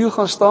die spieël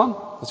gaan staan,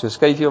 met so 'n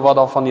skyfie of wat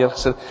daarvan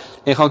neergesit,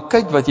 en gaan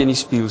kyk wat jy in die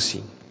spieël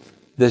sien.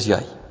 Dis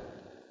jy.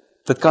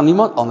 Dit kan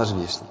niemand anders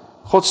wees nie.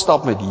 God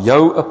stap met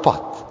jou 'n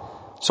pad.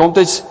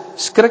 Soms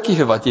skrik jy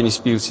vir wat jy in die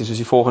spieël sien, soos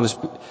die volgende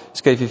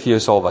skyfie vir jou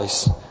sal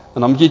wys.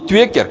 En dan moet jy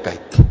 2 keer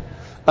kyk.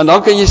 En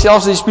dan kan jy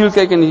selfs in die spieël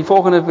kyk, en die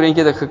volgende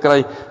prentjie het ek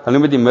gekry, hulle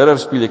noem dit die mirror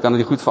spieël, jy kan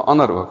dit goed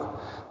verander ook.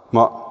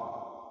 Maar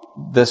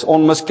dis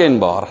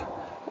onmiskenbaar.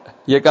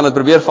 Jy kan dit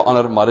probeer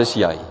verander, maar dis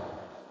jy.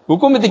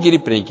 Hoekom het ek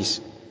hierdie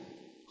prentjies?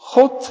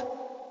 God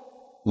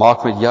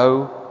maak met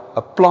jou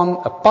 'n plan,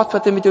 'n pad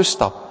wat hy met jou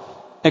stap.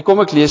 En kom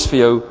ek lees vir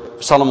jou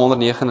Psalm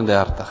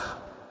 139.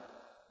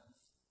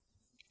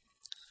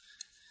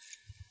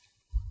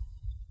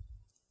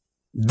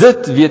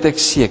 Dit weet ek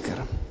seker,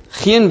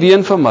 geen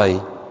ween van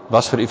my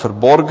was vir u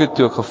verborge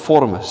toe ek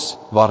gevorm is,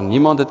 waar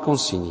niemand dit kon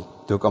sien nie,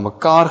 toe ek aan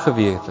mekaar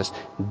gewewe is,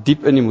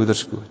 diep in die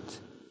moederskoot.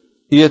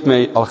 U het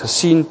my al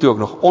gesien toe ek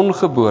nog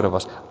ongebore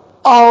was.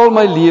 Al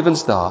my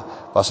lewensdae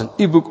was in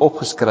u boek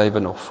opgeskrywe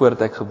nog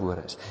voordat ek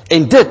gebore is.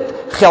 En dit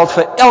geld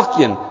vir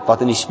elkeen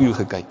wat in die spieël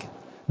gekyk het.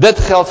 Dit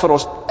geld vir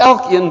ons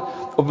elkeen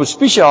op 'n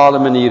spesiale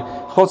manier.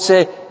 God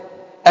sê,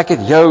 ek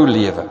het jou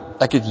lewe,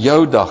 ek het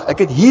jou dag, ek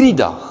het hierdie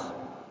dag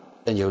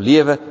in jou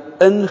lewe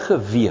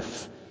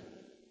ingeweef.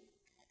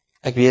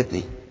 Ek weet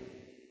nie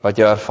wat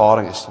jou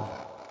ervaring is nie.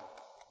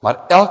 Maar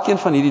elkeen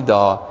van hierdie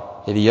dae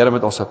het die Here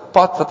met ons 'n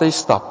pad wat hy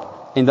stap.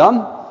 En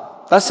dan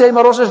sê hy,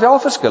 maar ons is wel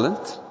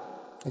verskillend.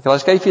 Ek wil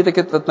kyk weet ek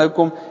het wat nou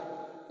kom,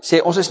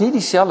 sê ons is nie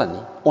dieselfde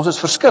nie. Ons is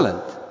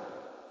verskillend.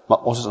 Maar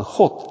ons is in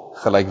God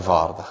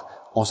gelykwaardig.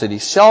 Ons het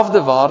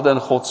dieselfde waarde in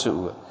God se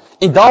oë.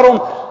 En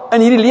daarom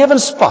in hierdie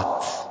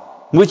lewenspad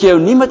moet jy jou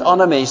nie met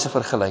ander mense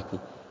vergelyk nie.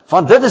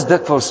 Want dit is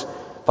dikwels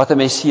wat 'n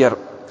mens seer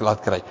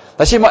laat kry.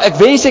 Dan sê jy, maar ek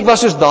wens ek was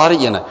soos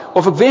daardie ene,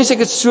 of ek wens ek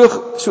het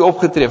so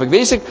opgetree, of ek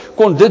wens ek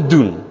kon dit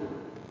doen.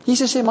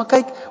 Jesus sê, maar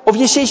kyk, of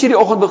jy 6 uur die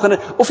oggend begin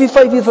het, of jy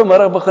 5 uur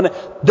vanmiddag begin het,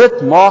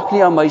 dit maak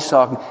nie aan my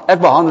saak nie. Ek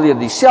behandel julle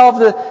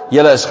dieselfde,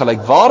 julle is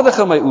gelykwaardig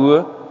in my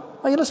oë,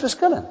 maar julle is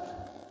verskillend.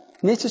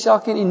 Net soos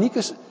elkeen uniek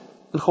is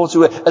in God se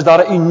oë, is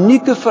daar 'n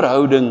unieke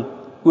verhouding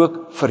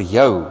ook vir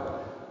jou,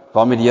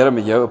 waarmee die Here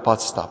met jou op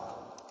pad stap.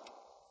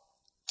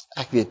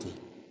 Ek weet nie.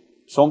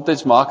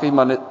 Soms maak hy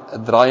maar net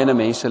 'n draai in 'n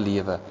mens se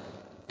lewe,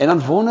 en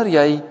dan wonder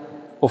jy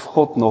of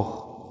God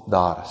nog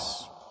daar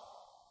is.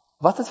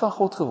 Wat het van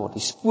God geword?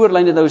 Die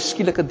spoorlyn het nou 'n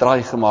skielike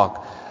draai gemaak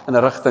in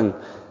 'n rigting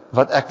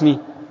wat ek nie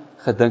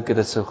gedink het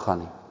dit sou gaan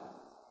nie.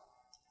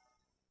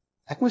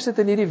 Ek moes dit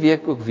in hierdie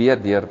week ook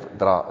weer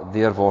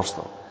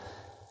deurworstel.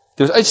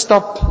 Toe ons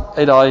uitstap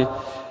uit daai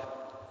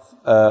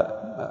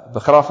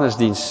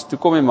begrafnisdiens, toe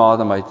kom die ma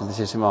na my en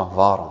sê sy, maar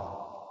waarom?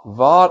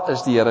 Waar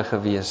is die Here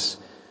gewees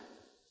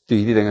toe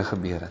hierdie dinge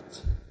gebeur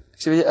het? Ek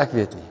sê, ek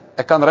weet nie.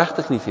 Ek kan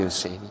regtig nie vir jou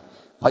sê nie.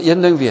 Maar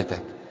een ding weet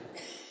ek.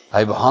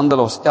 Hy behandel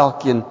ons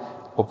elkeen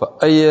op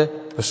 'n eie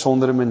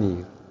besondere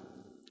manier.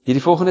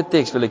 Hierdie volgende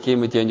teks wil ek hê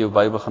met jou in jou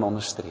Bybel gaan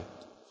onderstreep.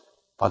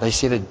 Want hy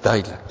sê dit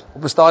duidelik.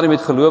 Op 'n stadium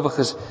het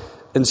gelowiges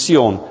in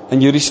Sion,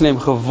 in Jerusalem,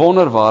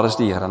 gewonder waar is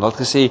die Here. En hulle het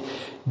gesê,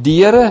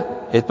 die Here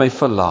het my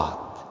verlaat.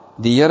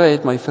 Die Here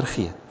het my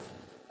vergeet.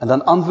 En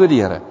dan antwoord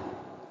die Here,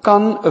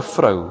 kan 'n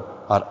vrou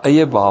haar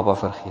eie baba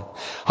vergeet?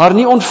 Haar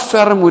nie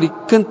ontferm oor die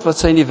kind wat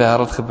sy in die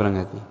wêreld gebring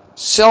het nie.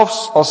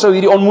 Selfs al sou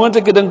hierdie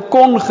onmoontlike ding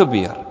kon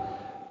gebeur,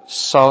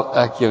 sal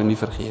ek jou nie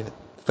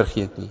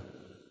vergeet nie.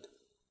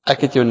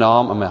 Ek het jou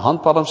naam in my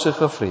handpalms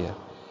gegevreer.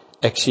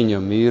 Ek sien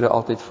jou mure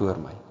altyd voor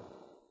my.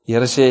 Die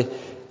Here sê,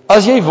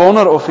 as jy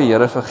wonder of die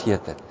Here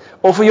vergeet het,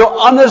 of hy jou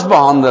anders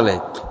behandel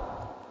het,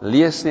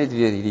 lees net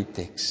weer hierdie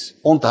teks.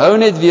 Onthou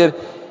net weer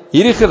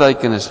hierdie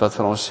gelykenis wat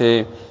vir ons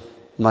sê,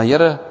 maar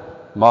Here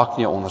maak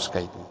nie 'n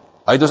onderskeid nie.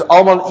 Hy het ons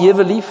almal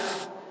ewe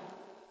lief.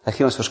 Hy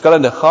gee ons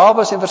verskillende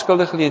gawes en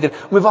verskillende geleenthede.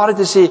 Om die waarheid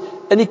te sê,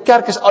 in die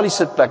kerk is al die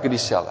sitplekke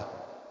dieselfde.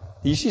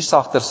 Hier is die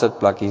sagter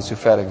sitplekke hier,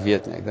 sover ek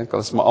weet nie. Ek dink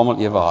hulle is maar almal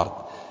ewe hard.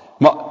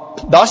 Maar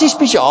daar's nie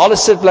spesiale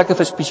sitplekke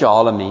vir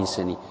spesiale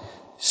mense nie.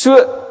 So,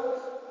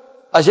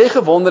 as jy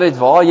gewonder het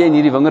waar jy in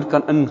hierdie wingerd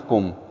kan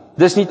inkom,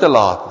 dis nie te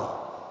laat nie.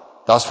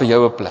 Daar's vir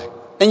jou 'n plek.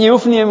 En jy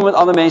hoef nie met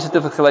ander mense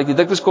te vergelyk nie.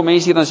 Dikwels kom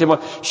mense hier en sê maar,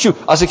 "Sjoe,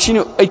 as ek sien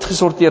hoe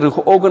uitgesorteer en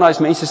georganiseerd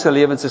mense se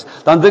lewens is,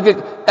 dan dink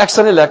ek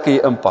sal nie lekker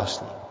hier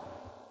inpas nie."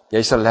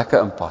 Jy sal lekker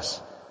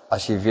inpas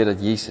as jy weet dat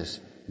Jesus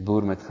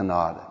boer met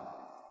genade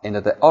en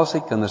dat hy al sy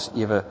kinders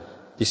ewe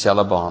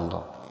dieselfde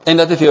behandel. En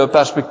dat hy vir jou 'n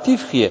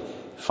perspektief gee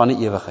van die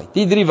ewigheid.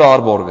 Die 3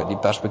 waarborge, die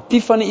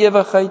perspektief van die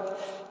ewigheid,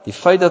 die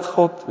feit dat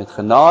God met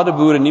genade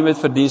boer en nie met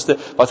verdienste,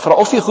 wat vra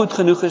of jy goed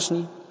genoeg is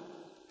nie,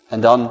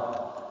 en dan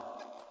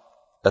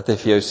dat hy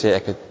vir jou sê,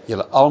 ek het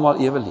julle almal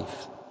ewe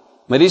lief.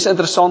 Maar hier is 'n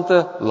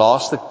interessante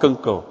laaste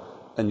kinkel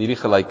in hierdie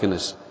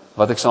gelykenis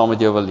wat ek saam met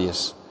jou wil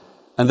lees.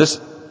 En dis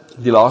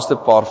die laaste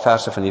paar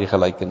verse van hierdie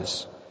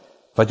gelykenis,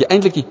 wat jy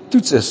eintlik die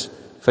toets is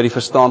vir die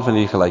verstaan van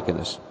hierdie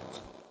gelykenis.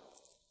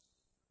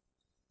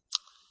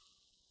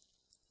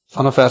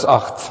 Vanaf vers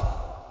 8.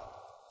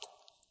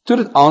 Toe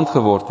dit aand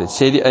geword het,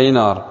 sê die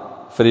eienaar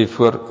vir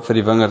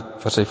die wingerd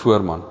vir sy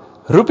voorman,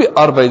 roep die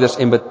arbeiders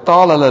en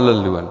betaal hulle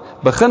loon.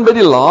 Begin by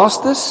die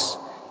laastes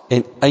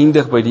en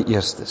eindig by die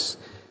eerstes.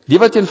 Die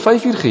wat teen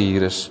 5 uur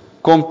gehuur is,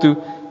 kom toe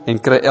en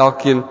kry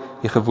elkeen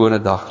die gewone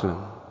dagloon.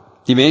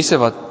 Die mense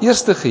wat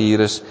eerste gehuur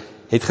is,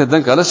 het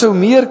gedink hulle sou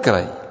meer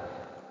kry,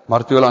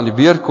 maar toe hulle aan die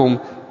beurt kom,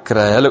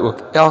 kry hulle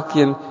ook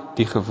elkeen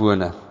die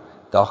gewone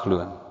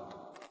dagloon.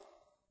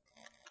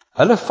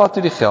 Hulle vat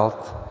toe die geld,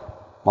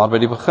 maar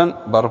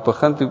op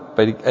begin toe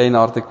by die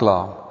eienaar te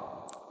kla.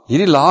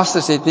 Hierdie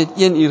laastes het net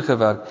 1 uur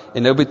gewerk,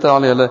 en nou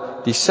betaal hulle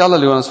dieselfde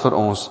loon as vir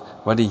ons,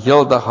 wat die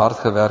heel dag hard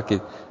gewerk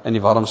het in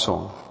die warm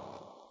son.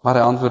 Maar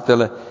hy antwoord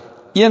hulle,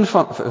 een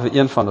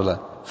van hulle,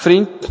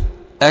 vriend,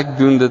 ek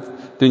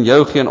doen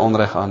jou geen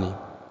onreg aan nie.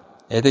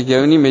 Het ek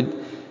jou nie met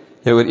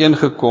jou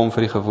ooreengekom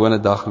vir die gewone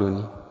dagloon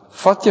nie.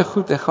 Vat jou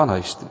goed en gaan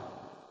huis toe.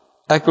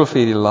 Ek wil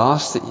vir die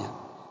laaste een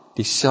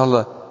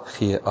dieselfde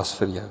gee as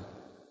vir jou.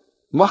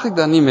 Mag ek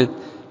dan nie met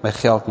my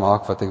geld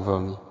maak wat ek wil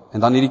nie? En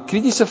dan hierdie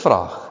kritiese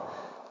vraag,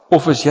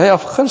 of is jy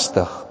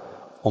afgunstig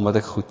omdat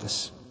ek goed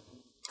is?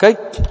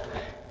 Kyk,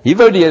 hier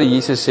wou die Here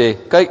Jesus sê,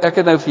 kyk, ek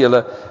het nou vir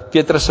julle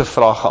Petrus se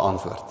vraag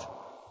geantwoord.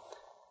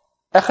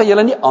 Ek gaan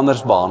julle nie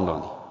anders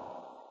behandel nie,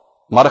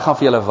 maar ek gaan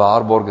vir julle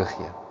waarborge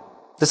gee.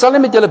 Dit sal nie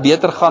met julle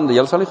beter gaan,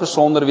 julle sal nie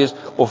gesonder wees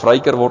of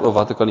ryker word of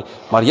wat ook al nie,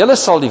 maar julle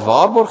sal die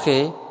waarborg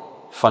hê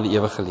van die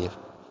ewige lewe.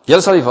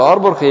 Julle sal die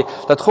waarborg hê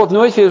dat God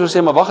nooit vir julle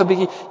sal sê, maar wag 'n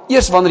bietjie,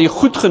 eers wanneer jy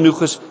goed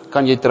genoeg is,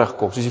 kan jy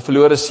terugkom, soos die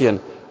verlore seun.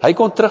 Hy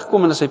kon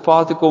terugkom en na sy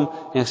pa toe kom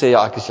en sê,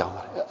 ja, ek is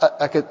jammer.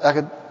 Ek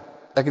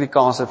het die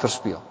kans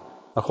verspeel.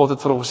 Maar God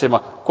het vir hom gesê,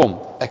 maar kom,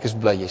 ek is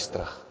bly jy's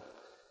terug.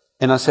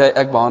 En dan sê hy,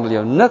 ek behandel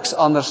jou niks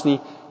anders nie,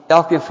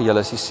 elkeen van julle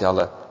is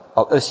dieselfde,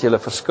 al is julle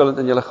verskillend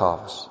in julle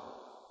gawes.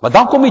 Maar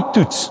dan kom die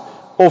toets,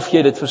 of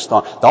jy dit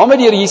verstaan. Daarom het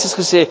die Here Jesus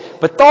gesê,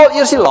 betaal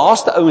eers die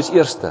laaste ouens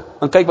eerste,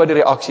 en kyk wat die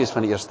reaksie is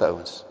van die eerste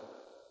ouens.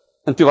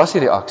 En toe was die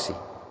reaksie,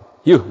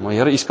 maar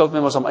Here, u skuld my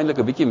mos eintlik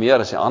 'n bietjie meer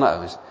as die ander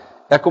ouens.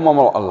 Ek kom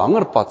al 'n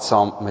langer pad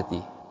saam met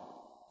u.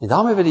 En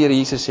daarmee wil die Here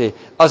Jesus sê,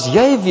 as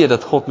jy weet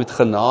dat God met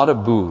genade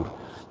boer,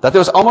 dat hy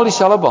ons almal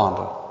dieselfde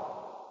behandel,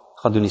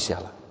 gaan doen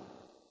dieselfde.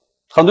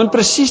 Gaan doen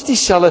presies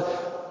dieselfde,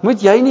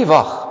 moet jy nie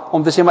wag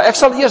om te sê, maar ek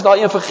sal eers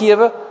daai een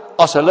vergewe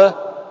as hulle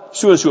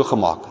so en so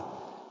gemaak het.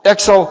 Ek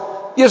sal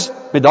eers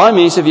met daai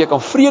mense weer kan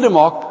vrede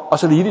maak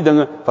as hulle hierdie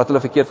dinge wat hulle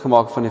verkeerd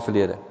gemaak het van die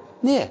verlede.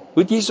 Nee,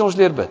 hoe het Jesus ons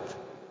leer bid?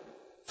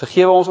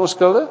 Vergewe ons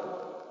skulde,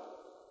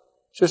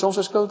 soos ons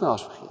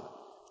skuldenaars vergewe.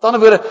 Met ander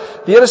woorde,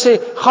 die Here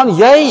sê, gaan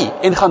jy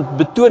en gaan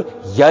betoon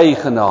jy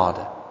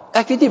genade.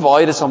 Ek weet nie waar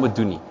jy dit sal moet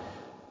doen nie.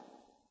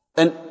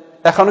 En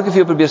ek gaan ook nie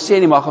vir jou probeer sê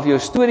nie, maar ek gaan vir jou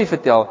 'n storie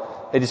vertel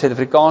uit die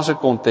Suid-Afrikaanse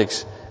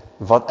konteks,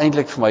 wat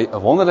eintlik vir my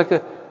 'n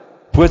wonderlike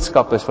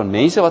boodskap is van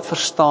mense wat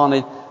verstaan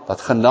het,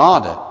 dat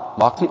genade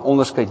maak nie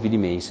onderskeid wie die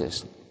mense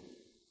is nie.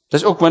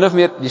 Dis ook min of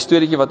meer die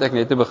storieetjie wat ek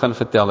net te begin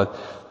vertel het.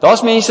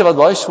 Daar's mense wat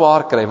baie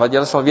swaar kry, wat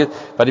julle sal weet,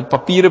 wat die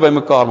papiere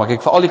bymekaar maak,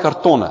 ek vir al die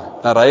kartonne,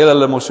 dan ry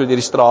hulle mos so deur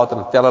die straat en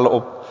dan tel hulle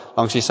op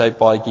langs die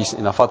sypaadjies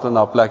en dan vat hulle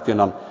na 'n plek toe en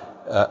dan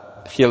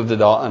gee hulle dit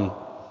daarin.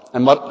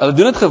 Maar hulle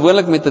doen dit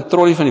gewoonlik met 'n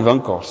trollie van die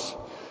winkels.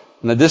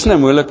 Nou dis nou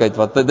 'n moeilikheid,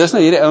 want dis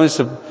nou hierdie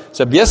ouens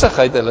se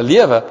besigheid, hulle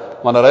lewe,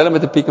 maar dan ry hulle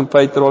met 'n Pick n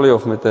Pay trollie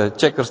of met 'n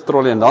Checkers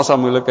trollie en dan's daar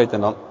moeilikheid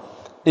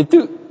en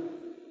toe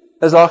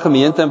is daar 'n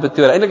gemeente in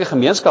Pretoria, eintlik 'n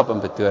gemeenskap in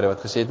Pretoria wat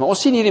gesê het, maar ons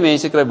sien hierdie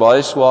mense kry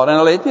baie swaar en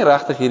hulle het nie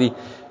regtig hierdie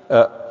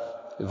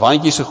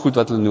waantjies so goed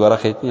wat hulle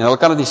nodig het nie. En hulle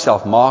kan dit nie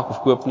self maak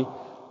of koop nie.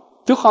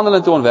 Toe gaan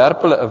hulle toe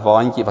ontwerp hulle 'n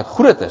waantjie wat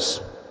groot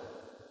is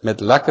met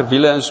lekker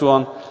wiele en so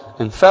aan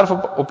en verf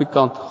op die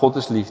kant God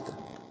is liefde.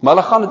 Maar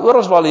hulle gaan dit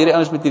oral waar hierdie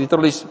ouens met hierdie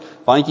trollies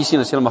waantjies sien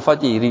en sê hulle, maar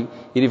vat jy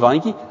hierdie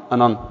waantjie en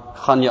dan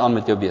gaan jy aan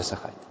met jou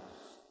besigheid.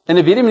 En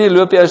op hierdie manier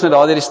loop jy ouens nou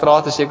daar deur die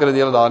strate, sekere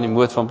dele daar in die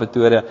moed van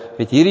Pretoria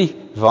met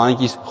hierdie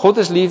waantjies. God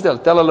is liefde,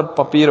 hulle tel hulle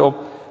papiere op.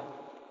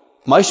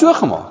 Maar hy so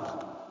gemaak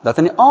dat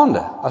in die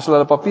aande, as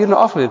hulle papier nou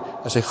afleer,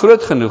 as hy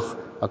groot genoeg,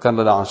 dan kan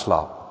hulle daar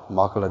slaap.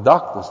 Maak hulle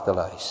dak, dan stel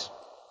hulle huis.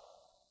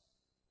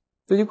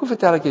 Toe hoe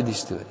vertel ek jou die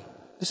storie?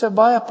 Dis 'n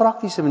baie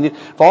praktiese manier.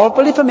 Waarop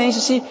hulle vir mense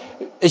sê,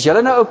 is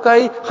julle nou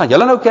okay? Gaan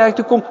julle nou kerk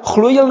toe kom?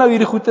 Glo julle nou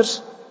hierdie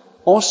goeters?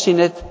 Ons sien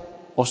dit,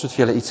 ons moet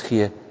vir julle iets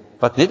gee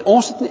wat net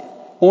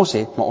ons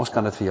het, maar ons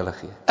kan dit vir julle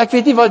gee. Ek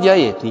weet nie wat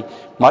jy het nie,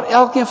 maar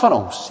elkeen van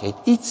ons het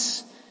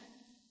iets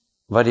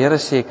wat die Here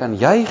sê, kan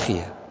jy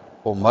gee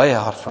om my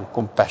hart van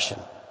compassion,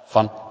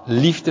 van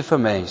liefde vir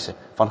mense,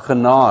 van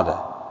genade,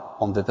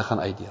 om dit te gaan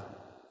uitdeel.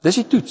 Dis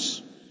die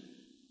toets.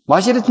 Maar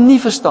as jy dit nie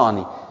verstaan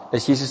nie,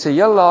 is Jesus se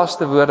heel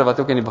laaste woorde, wat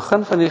ook in die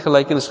begin van die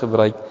gelykenis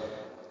gebruik,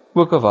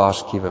 ook 'n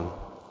waarskuwing.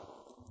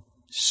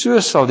 So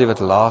sal die wat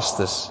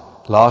laaste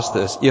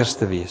is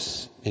eerste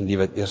wees, en die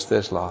wat eerste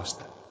is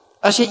laaste.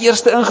 As jy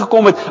eerste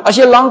ingekom het, as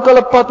jy lank al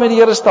 'n pad met die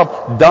Here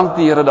stap, dank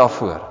die Here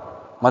daarvoor.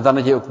 Maar dan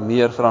het jy ook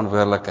meer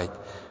verantwoordelikheid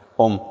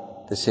om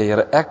te sê,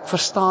 Here, ek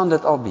verstaan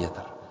dit al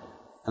beter.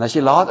 En as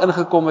jy laat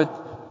ingekom het,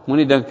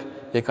 moenie dink,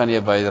 jy kan nie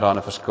 'n bydrae en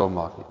 'n verskil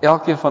maak nie.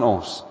 Elkeen van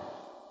ons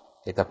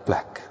het 'n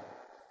plek.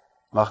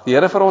 Mag die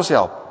Here vir ons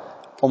help,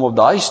 om op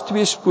daai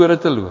 2 spore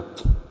te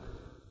loop.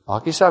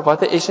 Maak nie saak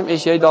wat 'n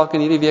SMS jy dalk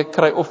in hierdie week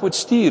kry, of moet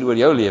stuur oor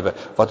jou lewe,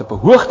 wat op 'n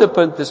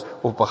hoogtepunt is,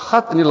 of op 'n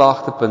gat in die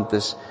laagtepunt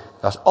is,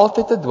 daar's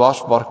altyd 'n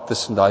dwarsbalk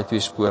tussen daai 2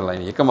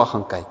 spoorlyne. Jy kan maar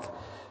gaan kyk.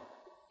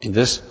 En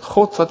dis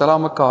God wat hulle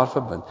aan mekaar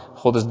verbind.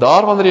 God is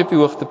daar wanneer jy op die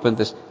hoogtepunt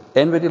is,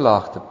 en by die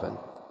laagtepunt.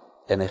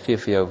 En hy gee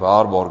vir jou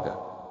waarborge.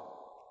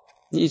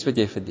 Nie iets wat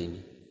jy verdien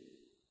nie.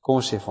 Kom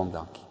ons sê vir hom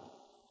dankie.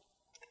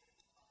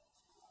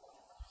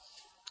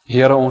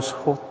 Here ons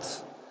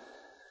God,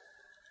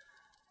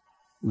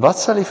 wat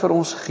sal U vir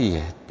ons gee,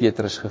 het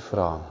Petrus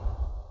gevra.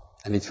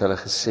 En het vir hulle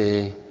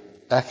gesê,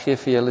 ek gee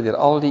vir julle deur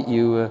al die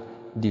eeue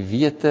die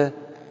wete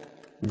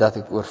dat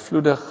ek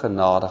oorvloedig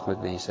genadig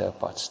met mense op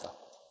pad stap.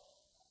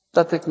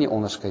 Dat ek nie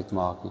onderskeid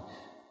maak nie.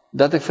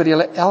 Dat ek vir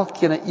julle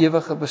elkeen 'n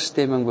ewige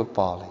bestemming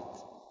bepaal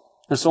het.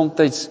 En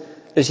soms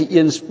is die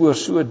een spoor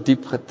so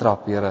diep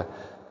getrap, Here,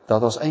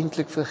 dat ons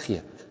eintlik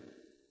vergeet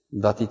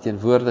dat U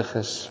teenwoordig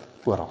is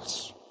oral.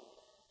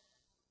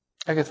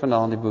 Ek het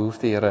vanaand die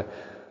behoefte, Here,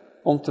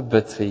 om te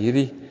bid vir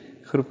hierdie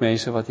groep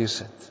mense wat hier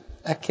sit.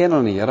 Ek ken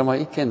hulle nie, Here, maar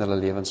U ken hulle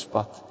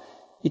lewenspad.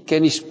 U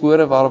ken die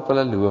spore waarop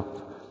hulle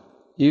loop.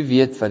 U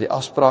weet wat die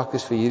afspraak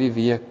is vir hierdie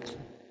week.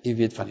 U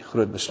weet van die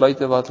groot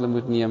besluite wat hulle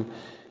moet neem.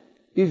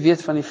 U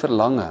weet van die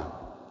verlange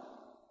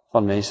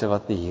van mense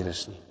wat nie hier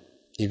is nie.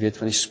 U weet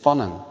van die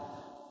spanning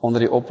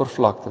onder die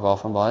oppervlakte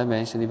waarvan baie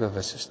mense nie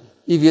bewus is nie.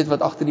 U weet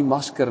wat agter die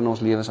masker in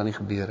ons lewens aan die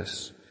gebeur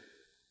is.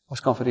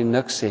 Ons kan vir U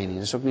niks sê nie,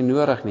 dis ook nie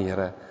nodig nie,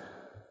 Here,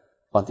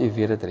 want U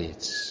weet dit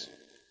reeds.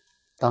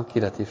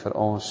 Dankie dat U vir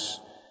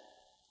ons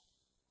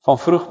van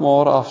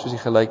vroegmôre af, soos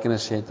die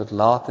gelykenis sê, tot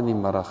laat in die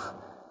middag,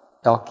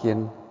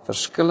 elkeen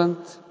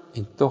verskillend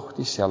en tog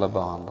dieselfde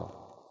behandel.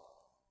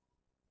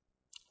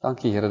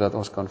 Dankie, Here, dat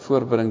ons kan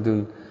voorbereiding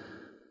doen,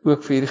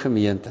 ook vir hierdie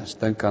gemeentes.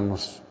 Dink aan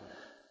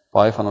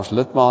baie van ons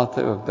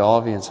lidmate, ook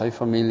Dawie en sy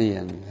familie,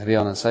 en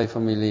Rian en sy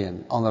familie, en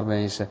ander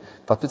mense,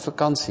 wat met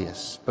vakansie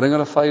is. Bring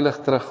hulle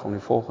veilig terug, om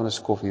die volgende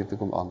skof hier te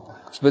kom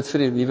aanpak. Ons bid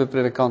vir die nuwe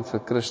predikant,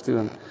 vir Christo,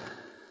 en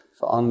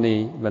vir Andy,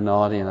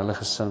 Benadi, en hulle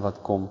gesin wat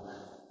kom,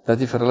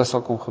 dat U vir hulle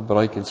sal kom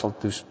gebruik, en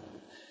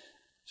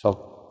sal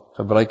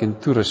gebruik en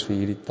toerus vir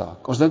hierdie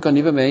taak. Ons dink aan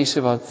nuwe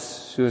mense wat,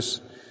 soos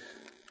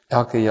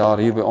elke jaar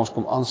hier by ons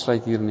kom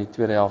aansluit hier in die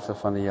tweede helfte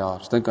van die jaar.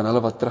 Ons dink aan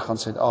hulle wat terug gaan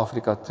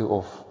Suid-Afrika toe,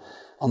 of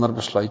ander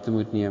besluite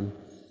moet neem.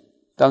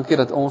 Dankie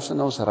dat ons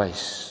in ons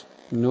reis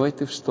nooit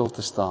hoef stil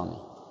te staan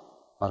nie,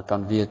 maar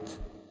kan weet,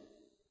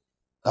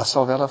 daar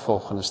sal wel 'n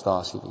volgende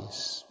stasie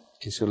wees.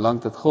 En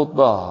solank dit God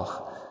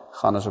behaag,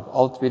 gaan ons op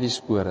al 2 die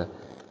spore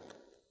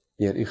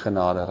deur U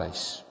genade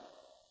reis.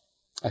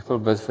 Ek wil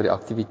bid vir die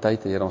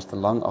aktiwiteite, Here, ons te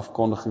lang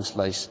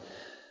afkondigingslys.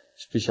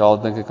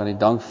 Spesiaal dink ek aan die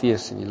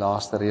dankfees en die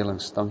laaste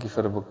reëlings. Dankie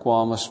vir 'n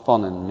bekwame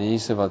span en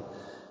mense wat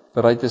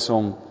bereid is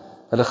om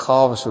hulle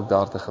gawes ook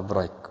daar te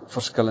gebruik op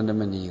verskillende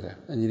maniere.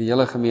 In hierdie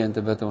hele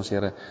gemeente bid ons,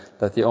 Here,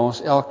 dat U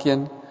ons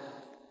elkeen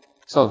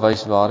sal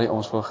wys waar U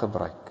ons wil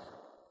gebruik.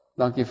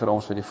 Dankie vir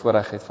ons vir die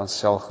voorregheid van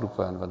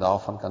selgroepe en wat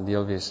daarvan kan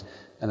deel wees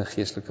in 'n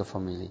geestelike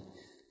familie.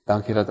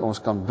 Dankie dat ons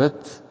kan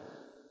bid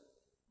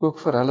ook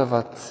vir hulle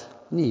wat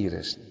nie hier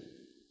is nie.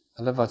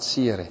 Hulle wat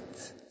seer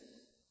het.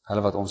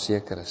 Hulle wat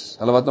onseker is.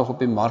 Hulle wat nog op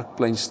die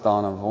markplein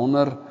staan en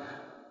wonder,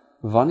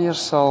 wanneer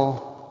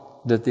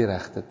sal dit die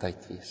regte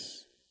tyd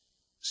wees?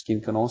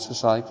 Miskien kan ons 'n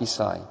saadjie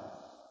saai,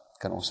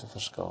 kan ons 'n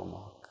verskil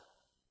maak.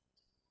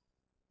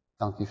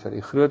 Dankie vir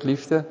U groot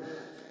liefde.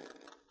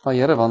 Maar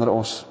Here, wanneer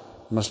ons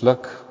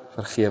misluk,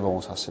 vergewe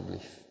ons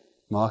asseblief.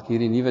 Maak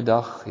hierdie nuwe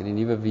dag, hierdie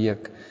nuwe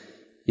week,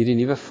 hierdie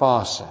nuwe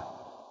fase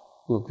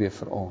ook weer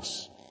vir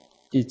ons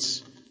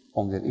iets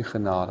om deur U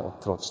genade op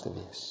trots te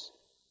wees.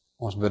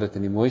 Ons bid dit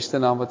in die mooiste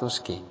naam wat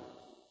ons ken,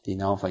 die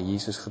naam van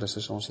Jesus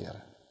Christus ons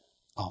Here.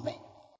 Amen.